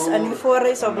kombuis, in die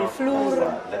voorhuis, op die vloer,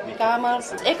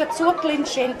 kamers. Ek het so 'n klein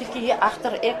sentjie hier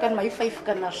agter, ek en my 5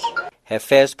 kinders. Her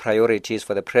first priority is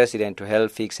for the president to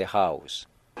help fix a house.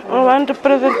 I want the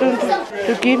president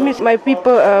to give me my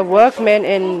people workmen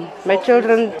and my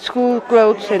children school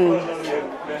clothes and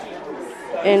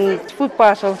food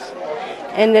parcels,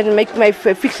 and then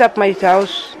fix up my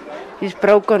house. It's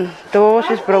broken, doors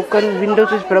is broken,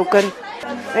 windows is broken,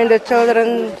 and the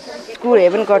children's school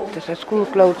haven't got school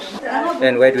clothes.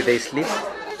 And where do they sleep?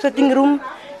 Sitting room,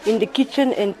 in the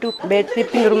kitchen, and 2 bed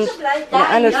sleeping rooms,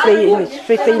 and another stay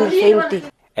in the same thing.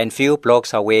 And few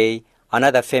blocks away,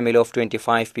 another family of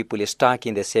 25 people is stuck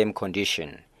in the same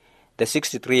condition. The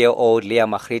 63-year-old Leah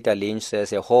Magrita Lynch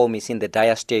says her home is in the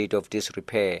dire state of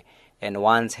disrepair and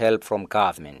wants help from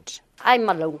government. I'm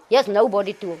alone. There's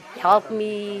nobody to help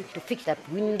me to fix the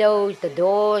windows, the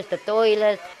doors, the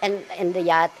toilet, and the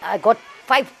yard. I got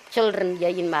 5 children here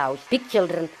in my house, big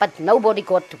children, but nobody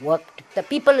got work. The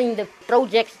people in the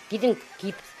projects didn't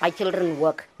give my children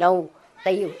work. Now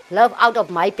they live out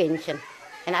of my pension,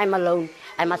 and I'm alone.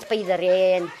 I must pay the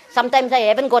rent. Sometimes I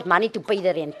haven't got money to pay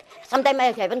the rent. Sometimes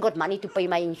I haven't got money to pay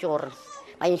my insurance.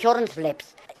 My insurance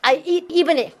lapsed. I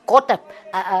even got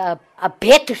a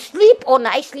bed to sleep on.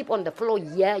 I sleep on the floor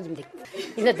here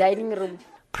in the dining room.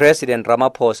 President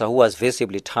Ramaphosa, who was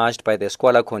visibly touched by the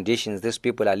squalor conditions these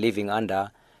people are living under,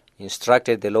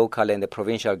 instructed the local and the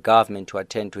provincial government to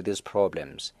attend to these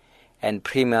problems. And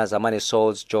Premier Zamani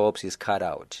Soul's jobs is cut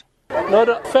out. No,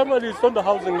 the family is on the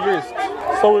housing list,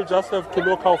 so we'll just have to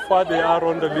look how far they are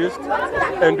on the list.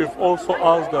 And we've also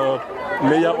asked the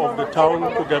mayor of the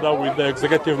town, together with the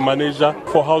executive manager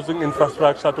for housing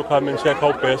infrastructure, to come and check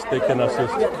how best they can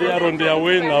assist. They are on their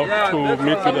way now to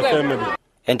meet with the family.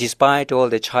 And despite all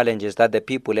the challenges that the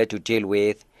people had to deal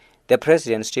with, the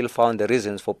president still found the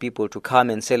reasons for people to come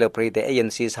and celebrate the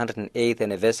ANC's 108th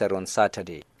anniversary on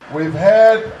Saturday. We've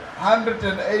had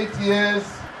 108 years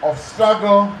of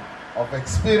struggle, of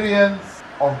experience,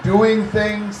 of doing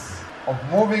things, of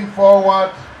moving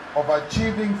forward, of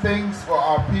achieving things for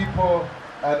our people.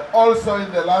 And also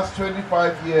in the last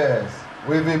 25 years,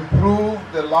 we've improved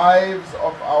the lives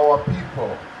of our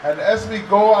people. And as we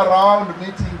go around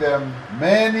meeting them,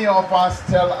 many of us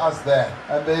tell us that.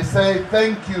 And they say,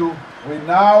 thank you. We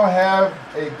now have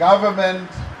a government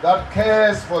that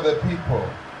cares for the people.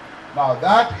 Now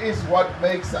that is what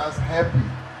makes us happy.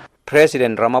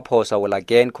 President Ramaphosa will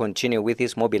again continue with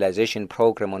his mobilization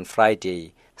program on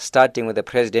Friday, starting with the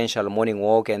presidential morning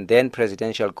walk and then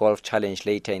presidential golf challenge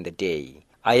later in the day.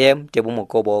 I am Tebu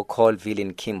Mokobo, Colville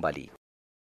in Kimberley.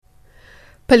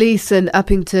 Police in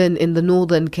Uppington in the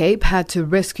Northern Cape had to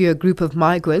rescue a group of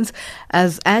migrants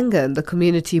as anger in the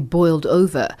community boiled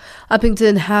over.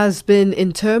 Uppington has been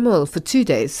in turmoil for 2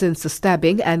 days since the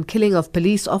stabbing and killing of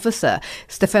police officer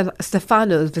Stefano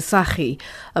Visachi.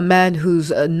 A man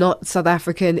who's not South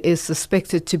African is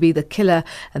suspected to be the killer,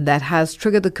 and that has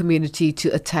triggered the community to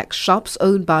attack shops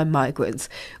owned by migrants.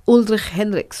 Ulrich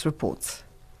Hendricks reports.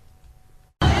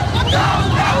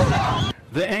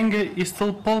 The anger is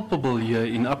still palpable here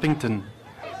in Uppington.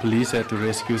 Police had to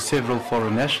rescue several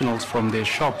foreign nationals from their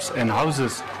shops and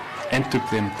houses and took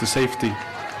them to safety.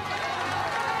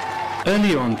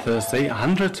 Early on Thursday,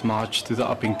 hundreds marched to the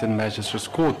Uppington Magistrates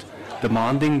Court,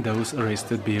 demanding those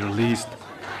arrested be released.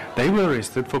 They were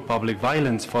arrested for public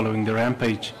violence following the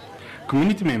rampage.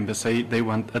 Community members say they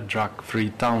want a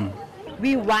drug-free town.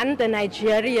 We want the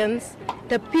Nigerians,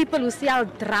 the people who sell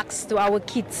drugs to our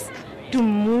kids, to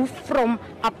move from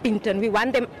Uppington. We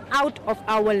want them out of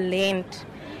our land.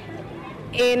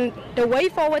 And the way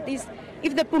forward is,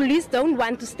 if the police don't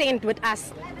want to stand with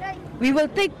us, we will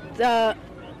take the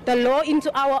law into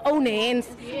our own hands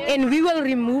and we will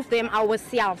remove them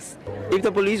ourselves. If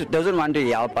the police doesn't want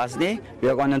to help us, we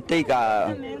are going to take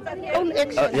own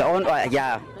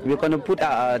action. we're going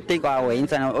to take our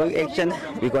hands and our own action.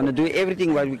 We're going to do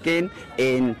everything what we can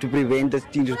and to prevent this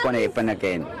thing going to happen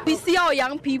again. We see our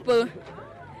young people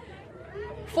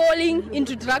falling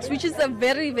into drugs, which is a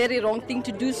very, very wrong thing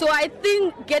to do. So I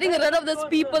think getting rid of those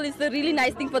people is a really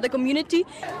nice thing for the community.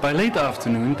 By late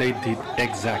afternoon, they did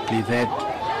exactly that.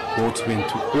 Boats went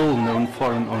to all known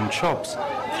foreign-owned shops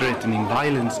threatening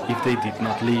violence if they did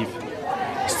not leave.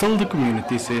 Still, the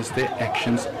community says their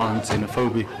actions aren't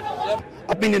xenophobic.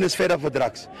 Uppington is fed up with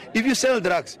drugs. If you sell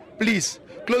drugs, please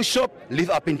close shop, leave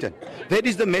Uppington. That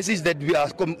is the message that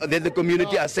that the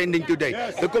community are sending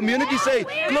today. The community say,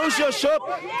 close your shop,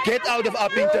 get out of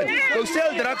Uppington. Go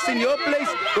sell drugs in your place,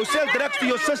 go sell drugs to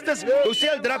your sisters, go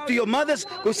sell drugs to your mothers,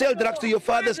 go sell drugs to your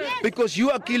fathers, because you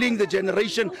are killing the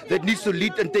generation that needs to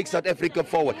lead and take South Africa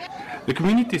forward. The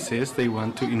community says they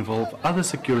want to involve other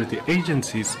security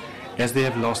agencies as they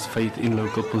have lost faith in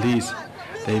local police.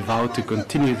 They vow to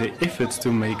continue their efforts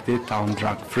to make their town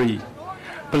drug-free.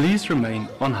 Police remain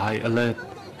on high alert.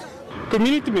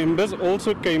 Community members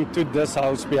also came to this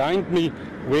house behind me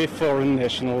where foreign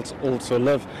nationals also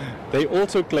live. They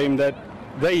also claim that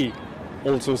they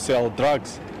also sell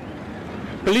drugs.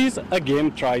 Police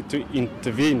again tried to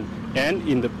intervene, and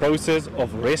in the process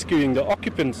of rescuing the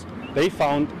occupants, they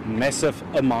found massive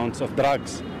amounts of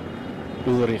drugs.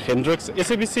 Ulrich Hendricks,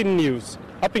 SABC News,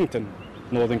 Uppington,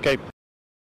 Northern Cape.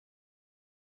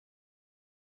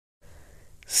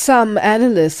 Some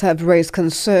analysts have raised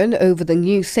concern over the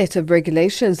new set of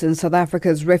regulations in South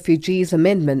Africa's Refugees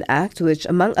Amendment Act, which,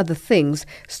 among other things,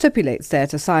 stipulates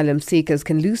that asylum seekers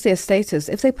can lose their status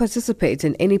if they participate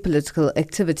in any political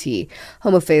activity.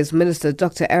 Home Affairs Minister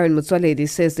Dr. Aaron Motsoaledi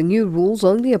says the new rules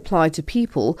only apply to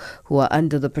people who are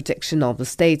under the protection of the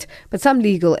state, but some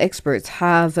legal experts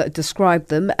have described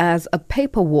them as a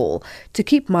paper wall to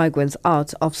keep migrants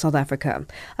out of South Africa.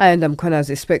 Ayanda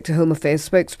Mkhwanazi spoke to Home Affairs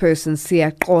spokesperson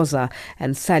Siya Qoza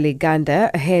and Sally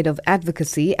Ganda, head of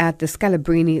advocacy at the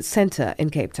Scalabrini Centre in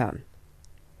Cape Town.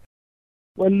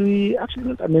 Well, we actually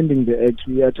not amending the Act.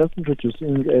 We are just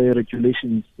introducing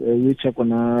regulations which are going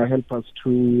to help us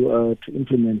to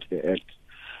implement the Act.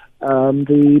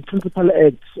 The Principal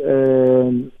Act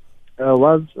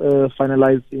was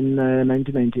finalized in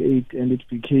 1998 and it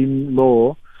became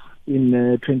law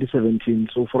in 2017.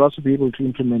 So for us to be able to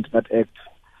implement that Act,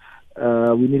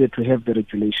 we needed to have the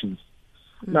regulations.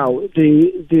 Now,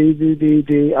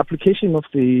 the application of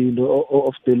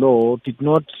the law did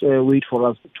not wait for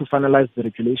us to finalize the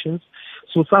regulations.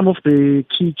 So some of the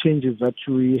key changes that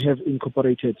we have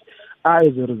incorporated are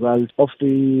as a result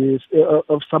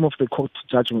of some of the court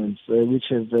judgments which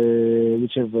have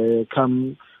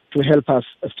come to help us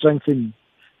strengthen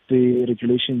the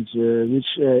regulations,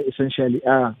 which essentially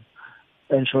are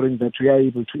ensuring that we are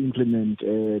able to implement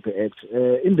the Act.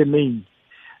 In the main,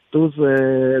 those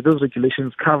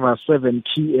regulations cover 7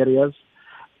 key areas,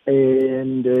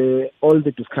 and all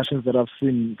the discussions that I've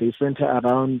seen, they center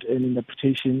around an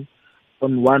interpretation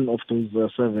on one of those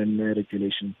 7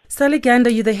 regulations. Sally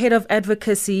Ganda, you're the head of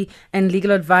advocacy and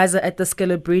legal advisor at the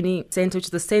Scalabrini Centre, which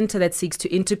is the centre that seeks to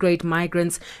integrate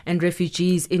migrants and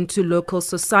refugees into local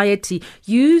society.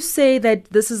 You say that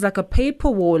this is like a paper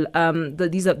wall,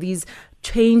 these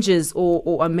changes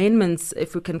or amendments,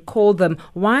 if we can call them.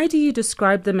 Why do you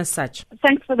describe them as such?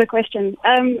 Thanks for the question.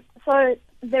 So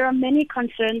there are many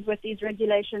concerns with these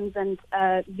regulations and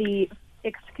the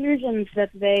exclusions that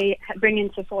they bring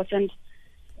into force. And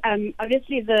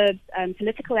obviously the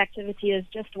political activity is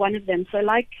just one of them. So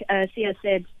like Sia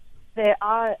said, there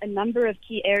are a number of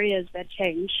key areas that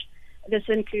change. This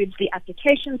includes the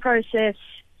application process.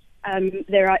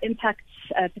 There are impacts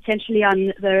potentially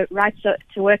on the rights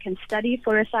to work and study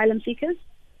for asylum seekers.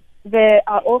 There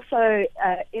are also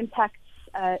impacts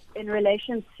in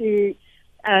relation to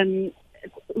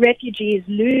refugees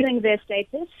losing their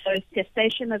status, so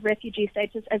cessation of refugee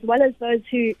status, as well as those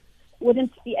who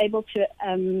wouldn't be able to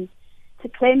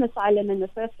claim asylum in the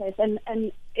first place.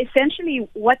 And essentially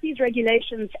what these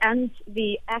regulations and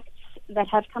the acts that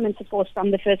have come into force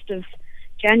from the 1st of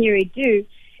January do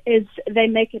is they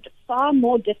make it far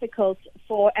more difficult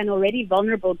for an already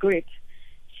vulnerable group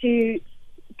to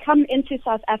come into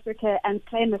South Africa and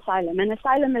claim asylum. And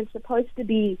asylum is supposed to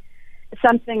be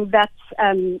something that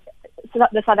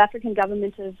the South African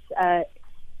government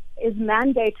is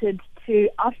mandated to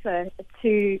offer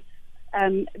to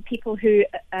people who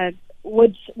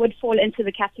would fall into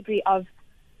the category of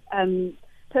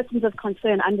persons of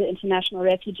concern under international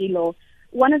refugee law.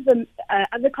 One of the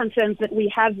other concerns that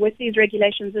we have with these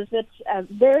regulations is that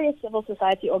various civil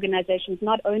society organizations,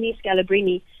 not only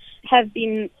Scalabrini, have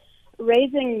been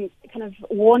raising kind of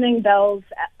warning bells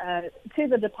to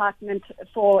the department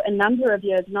for a number of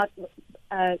years, not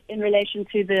in relation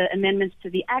to the amendments to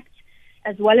the Act,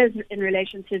 as well as in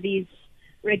relation to these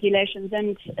regulations.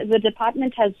 And the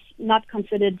department has not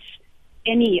considered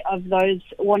any of those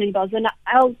warning bells. And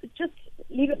I'll just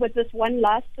leave it with this one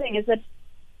last thing, is that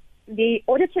the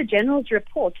Auditor General's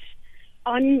report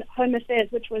on Home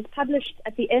Affairs, which was published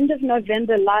at the end of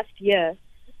November last year,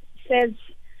 says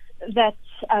that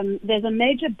there's a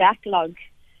major backlog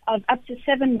of up to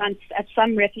 7 months at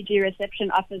some refugee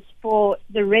reception office for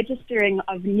the registering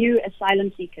of new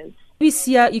asylum seekers. Maybe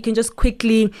Sia, you can just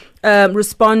quickly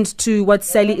respond to what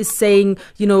Sally is saying,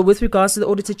 with regards to the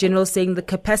Auditor General saying the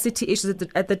capacity issues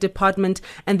at the department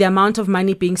and the amount of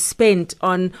money being spent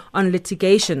on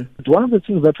litigation. One of the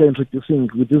things that we're introducing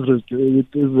with these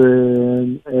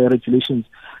regulations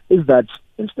is that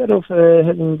instead of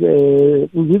having,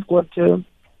 we've got a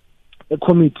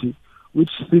committee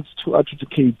which seeks to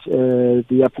adjudicate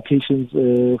the applications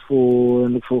for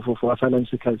asylum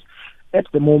seekers. At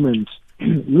the moment,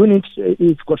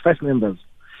 it's got 5 members.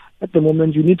 At the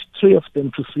moment, you need 3 of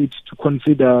them to sit to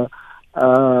consider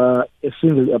a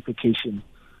single application.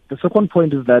 The second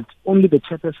point is that only the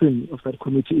chairperson of that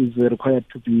committee is required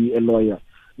to be a lawyer.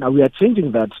 Now, we are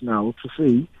changing that now to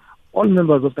say all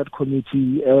members of that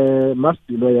committee must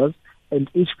be lawyers, and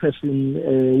each person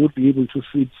would be able to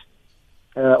sit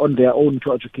on their own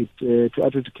to adjudicate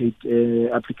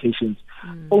applications.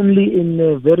 Only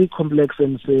in very complex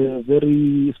and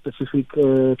very specific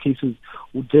cases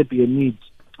would there be a need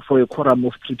for a quorum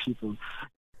of 3 people.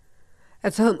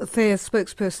 That's Home Affairs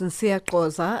spokesperson Sia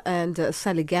Khoza and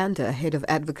Sally Gander, head of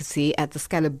advocacy at the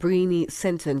Scalabrini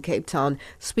Centre in Cape Town,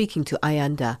 speaking to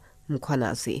Ayanda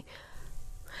Mkhwanazi.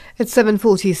 It's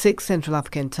 7:46 Central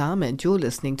African Time and you're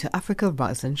listening to Africa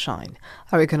Rise and Shine.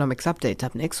 Our economics update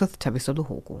up next with Thabiso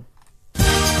Luhogo.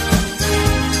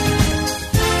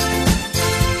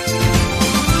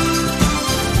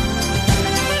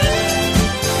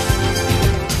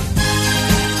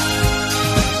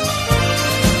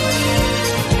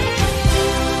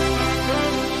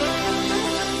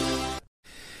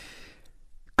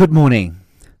 Good morning.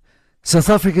 South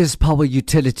Africa's power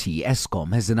utility,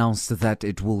 Eskom, has announced that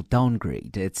it will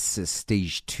downgrade its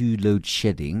Stage 2 load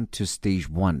shedding to Stage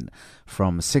 1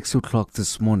 from 6 o'clock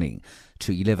this morning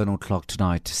to 11 o'clock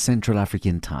tonight, Central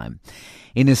African Time.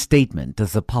 In a statement,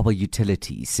 the power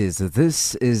utility says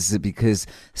this is because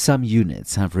some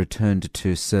units have returned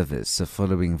to service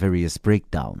following various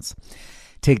breakdowns.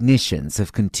 Technicians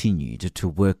have continued to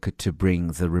work to bring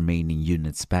the remaining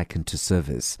units back into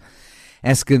service.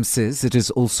 Eskom says it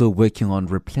is also working on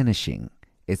replenishing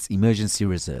its emergency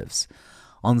reserves.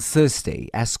 On Thursday,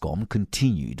 Eskom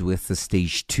continued with the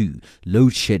Stage 2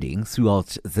 load shedding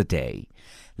throughout the day.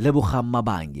 Leboga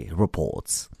Mabange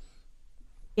reports.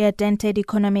 It dented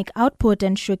economic output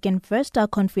and shook investor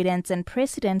confidence in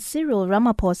President Cyril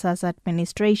Ramaphosa's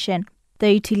administration.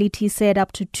 The utility said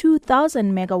up to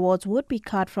 2,000 megawatts would be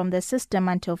cut from the system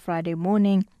until Friday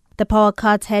morning. The power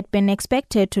cuts had been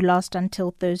expected to last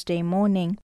until Thursday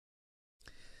morning.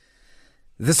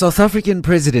 The South African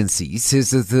presidency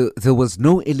says that there was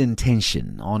no ill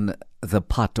intention on the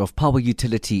part of Power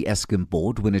Utility Eskom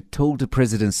Board when it told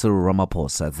President Cyril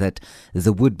Ramaphosa that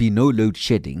there would be no load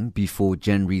shedding before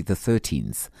January the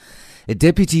 13th.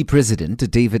 Deputy President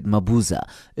David Mabuza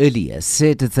earlier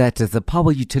said that the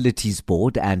Power Utilities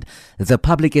Board and the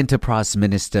Public Enterprise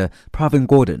Minister Pravin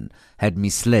Gordhan had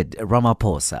misled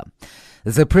Ramaphosa.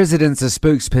 The president's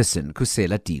spokesperson,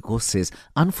 Kusela Diko, says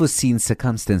unforeseen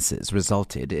circumstances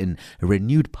resulted in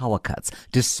renewed power cuts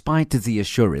despite the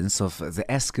assurance of the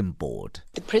Eskom board.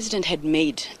 The president had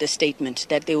made the statement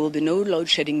that there will be no load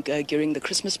shedding during the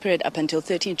Christmas period up until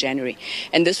 13th January.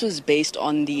 And this was based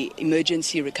on the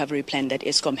emergency recovery plan that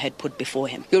Eskom had put before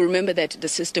him. You'll remember that the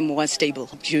system was stable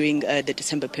during the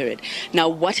December period. Now,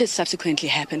 what has subsequently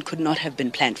happened could not have been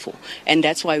planned for. And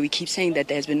that's why we keep saying that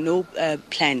there's been no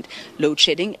planned load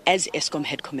shedding as Eskom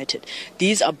had committed.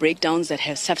 These are breakdowns that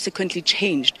have subsequently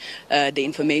changed the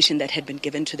information that had been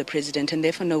given to the president, and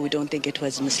therefore, no, we don't think it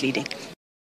was misleading.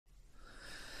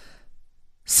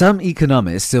 Some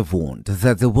economists have warned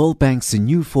that the World Bank's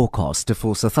new forecast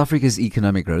for South Africa's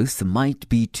economic growth might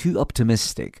be too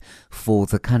optimistic for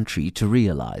the country to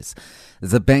realize.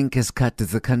 The bank has cut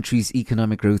the country's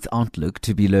economic growth outlook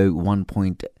to below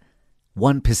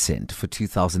 1% for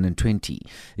 2020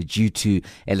 due to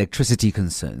electricity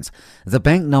concerns. The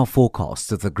bank now forecasts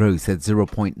the growth at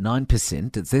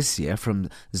 0.9% this year from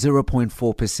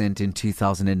 0.4% in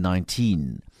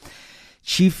 2019.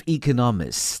 Chief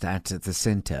economist at the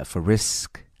Centre for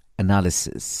Risk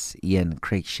Analysis, Ian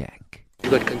Cruikshank.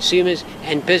 You've got consumers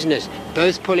and business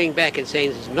both pulling back and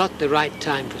saying this is not the right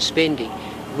time for spending.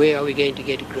 Where are we going to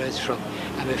get growth from?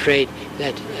 I'm afraid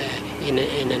that in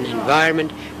an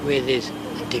environment where there's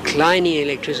a declining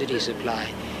electricity supply,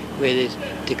 where there's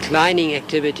declining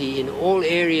activity in all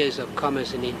areas of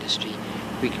commerce and industry,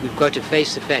 we've got to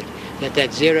face the fact that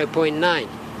 0.9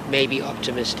 may be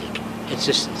optimistic. It's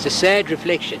a sad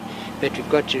reflection, but we've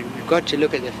got to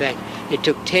look at the fact it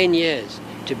took 10 years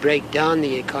to break down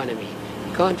the economy.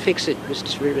 You can't fix it.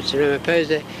 Mr.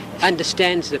 Ramaphosa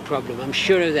understands the problem, I'm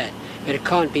sure of that, but it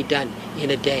can't be done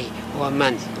in a day or a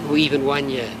month or even 1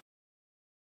 year.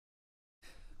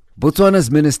 Botswana's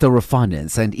Minister of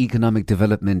Finance and Economic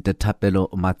Development, Thapelo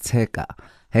Matseka,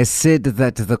 has said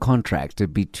that the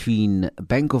contract between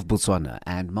Bank of Botswana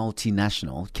and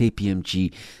multinational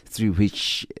KPMG, through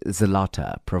which the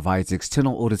latter provides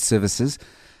external audit services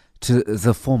to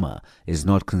the former, is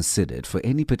not considered for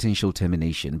any potential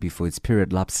termination before its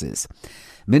period lapses.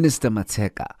 Minister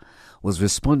Matseka was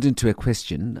responding to a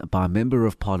question by a Member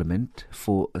of Parliament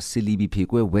for Silibi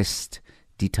Phekwe West,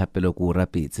 Thapelo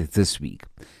Korapetse, this week.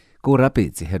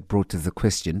 Korapetse had brought the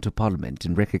question to Parliament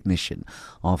in recognition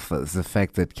of the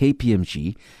fact that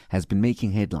KPMG has been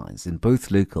making headlines in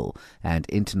both local and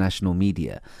international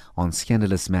media on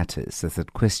scandalous matters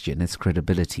that question its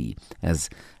credibility as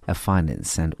a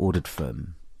finance and audit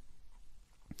firm.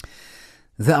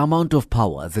 The amount of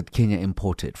power that Kenya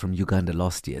imported from Uganda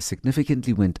last year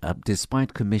significantly went up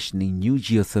despite commissioning new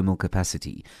geothermal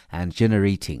capacity and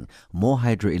generating more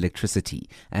hydroelectricity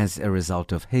as a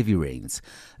result of heavy rains.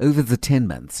 Over the 10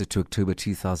 months to October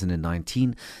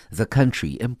 2019, the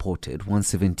country imported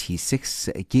 176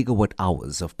 gigawatt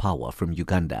hours of power from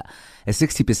Uganda, a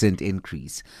 60%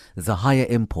 increase. The higher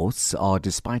imports are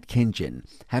despite KenGen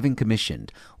having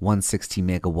commissioned 160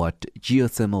 megawatt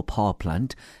geothermal power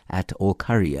plant at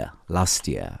Olkaria last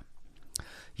year.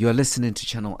 You are listening to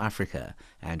Channel Africa,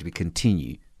 and we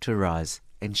continue to rise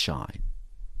and shine.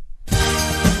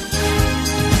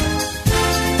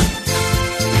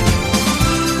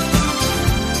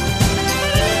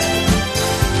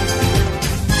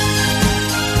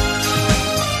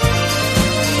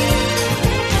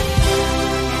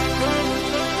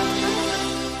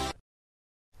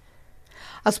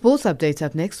 A sports update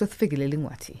up next with Figile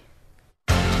Lingwati.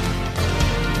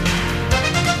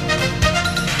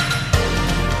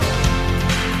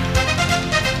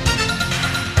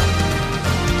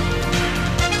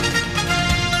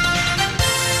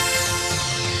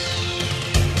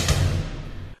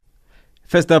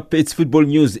 First up, it's football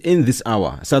news in this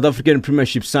hour. South African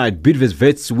Premiership side Bidvest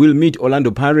Wits will meet Orlando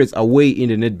Pirates away in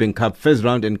the Nedbank Cup first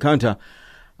round encounter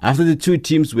after the two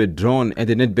teams were drawn at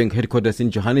the Nedbank headquarters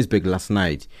in Johannesburg last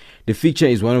night. The feature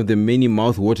is one of the many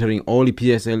mouth-watering all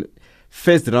PSL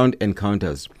first round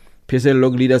encounters. PSL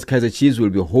log leaders Kaizer Chiefs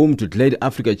will be home to Glad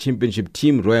Africa Championship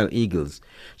team Royal Eagles.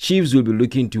 Chiefs will be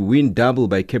looking to win double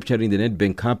by capturing the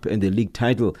Nedbank Cup and the league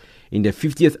title in their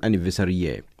 50th anniversary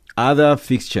year. Other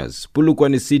fixtures: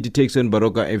 Polokwane City takes on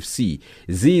Baroka FC.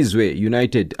 Zizwe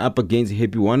United up against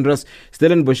Happy Wanderers.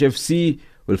 Stellenbosch FC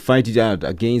will fight it out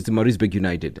against Maritzburg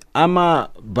United. Ama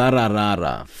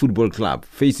Bararara Football Club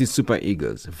faces Super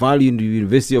Eagles. Vaal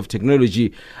University of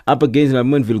Technology up against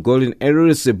Lamontville Golden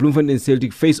Arrows. Bloemfontein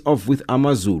Celtic face off with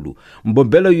Amazulu.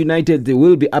 Mbombela United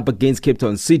will be up against Cape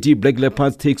Town City. Black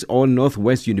Leopards takes on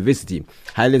Northwest University.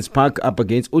 Highlands Park up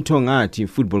against Utongati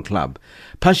Football Club.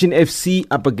 Passion FC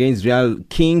up against Real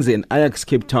Kings, and Ajax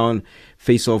Cape Town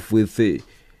face off with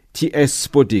TS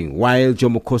Sporting, while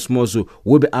Jomo Cosmos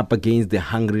will be up against the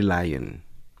Hungry Lion.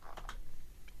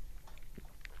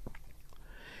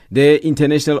 The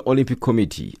International Olympic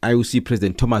Committee, IOC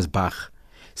President Thomas Bach,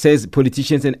 says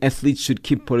politicians and athletes should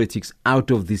keep politics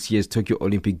out of this year's Tokyo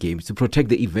Olympic Games to protect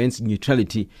the event's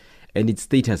neutrality and its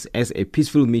status as a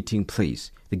peaceful meeting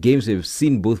place. The Games have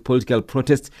seen both political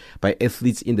protests by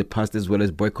athletes in the past as well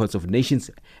as boycotts of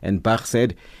nations, and Bach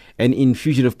said an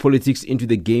infusion of politics into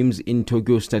the Games in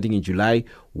Tokyo starting in July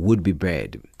would be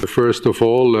bad. First of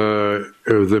all,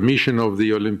 the mission of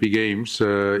the Olympic Games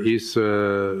is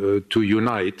to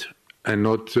unite and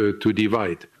not to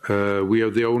divide. We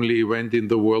are the only event in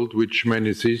the world which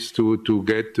manages to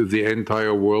get the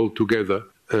entire world together.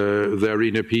 They're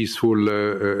in a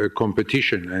peaceful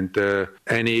competition, and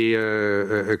any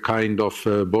kind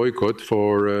of boycott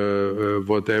for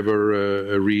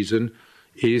whatever reason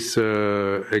is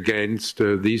against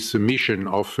this mission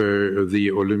of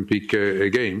the Olympic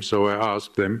Games. So I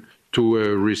ask them to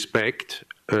respect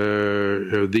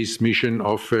this mission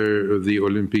of the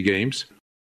Olympic Games.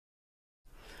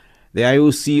 The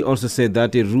IOC also said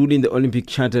that a rule in the Olympic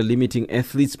Charter limiting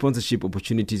athlete sponsorship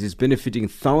opportunities is benefiting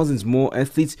thousands more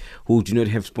athletes who do not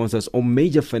have sponsors or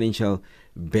major financial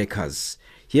backers.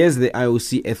 Here's the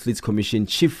IOC Athletes Commission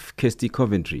Chief Kirsty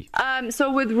Coventry.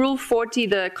 So with Rule 40,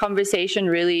 the conversation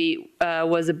really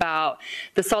was about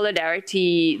the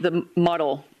solidarity, the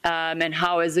model, and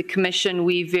how as a commission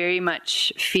we very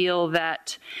much feel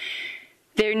that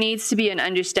there needs to be an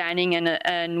understanding,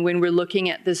 and when we're looking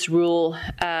at this rule,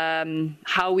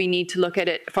 how we need to look at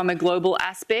it from a global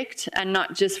aspect and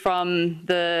not just from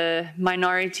the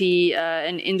minority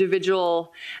and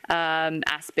individual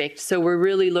aspect. So we're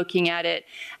really looking at it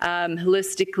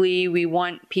holistically. We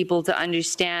want people to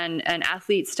understand, and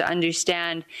athletes to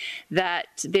understand, that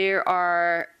there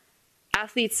are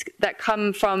athletes that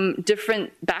come from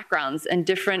different backgrounds and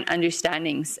different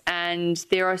understandings, and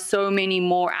there are so many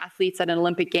more athletes at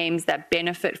Olympic Games that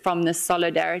benefit from this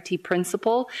solidarity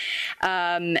principle,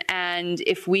 and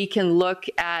if we can look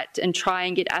at and try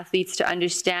and get athletes to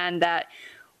understand that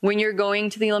when you're going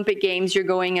to the Olympic Games, you're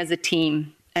going as a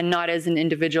team and not as an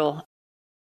individual.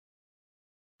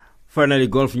 Finally,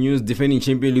 golf news. Defending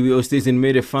champion Louis Oosthuizen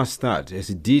made a fast start, as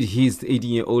he did his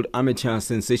 18-year-old amateur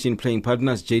sensation playing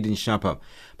partners Jaden Sharper.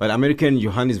 But American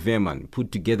Johannes Veerman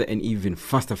put together an even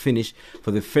faster finish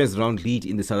for the first round lead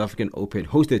in the South African Open,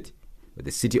 hosted by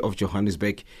the city of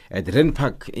Johannesburg at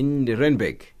Renpark in the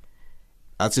Randburg.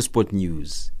 That's your sport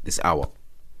news this hour.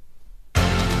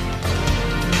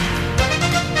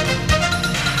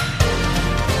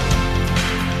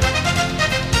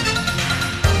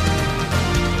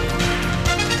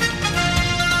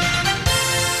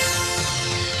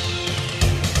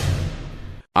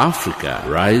 Africa,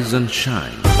 rise and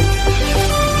shine.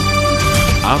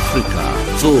 Africa,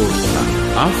 zorka.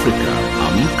 Africa,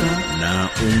 amka na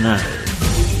ung'are.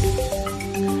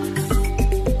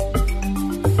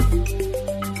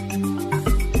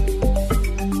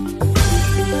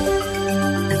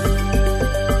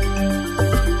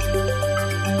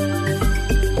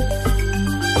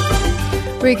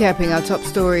 Recapping our top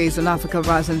stories on Africa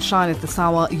Rise and Shine at this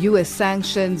hour. U.S.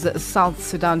 sanctions South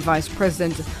Sudan Vice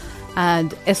President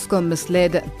and ESCOM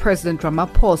misled President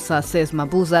Ramaphosa, says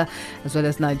Mabuza, as well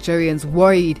as Nigerians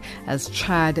worried as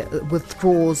Chad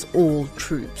withdraws all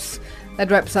troops. That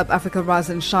wraps up Africa Rise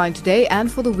and Shine today and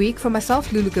for the week. From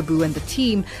myself, Lulu Gabu, and the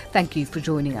team, thank you for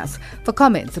joining us. For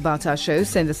comments about our show,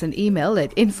 send us an email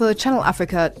at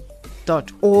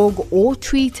info@channelafrica.org or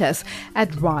tweet us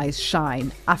at Rise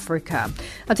Shine Africa.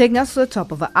 Now, taking us to the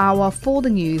top of the hour for the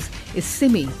news is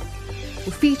Simi,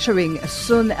 featuring a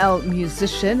Sun El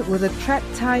musician with a track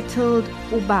titled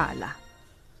Ubala.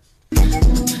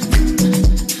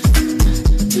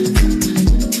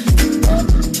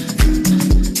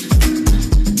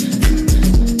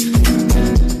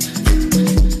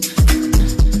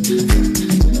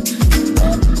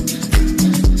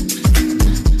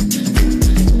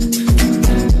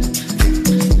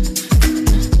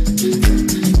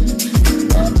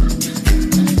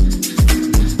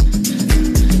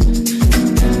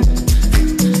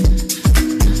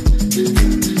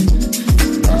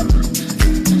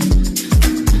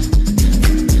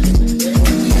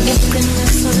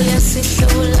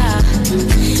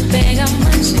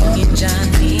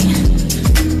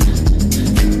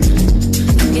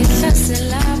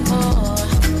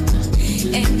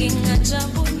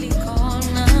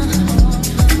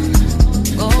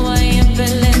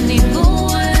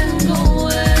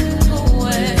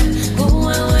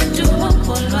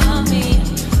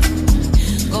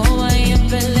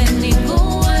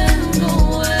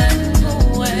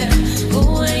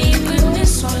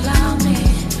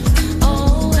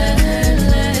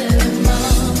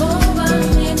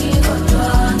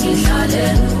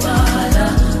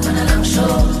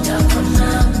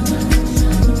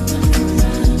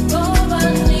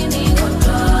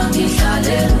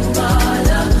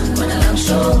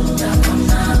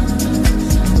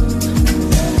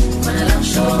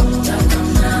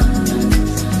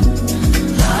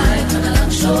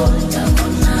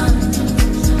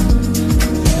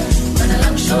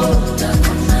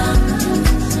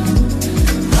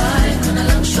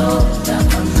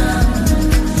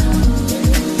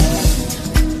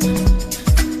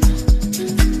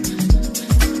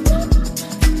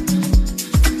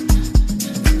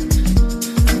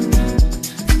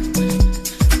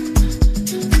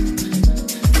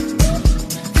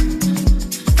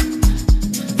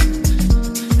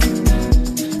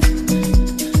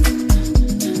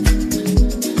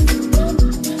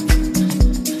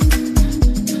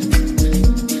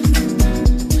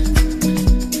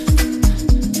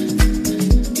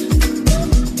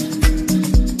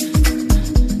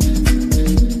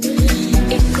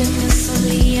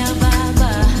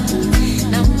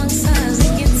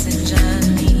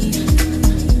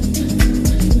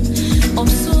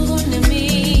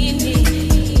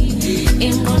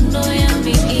 Ingqondo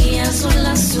yami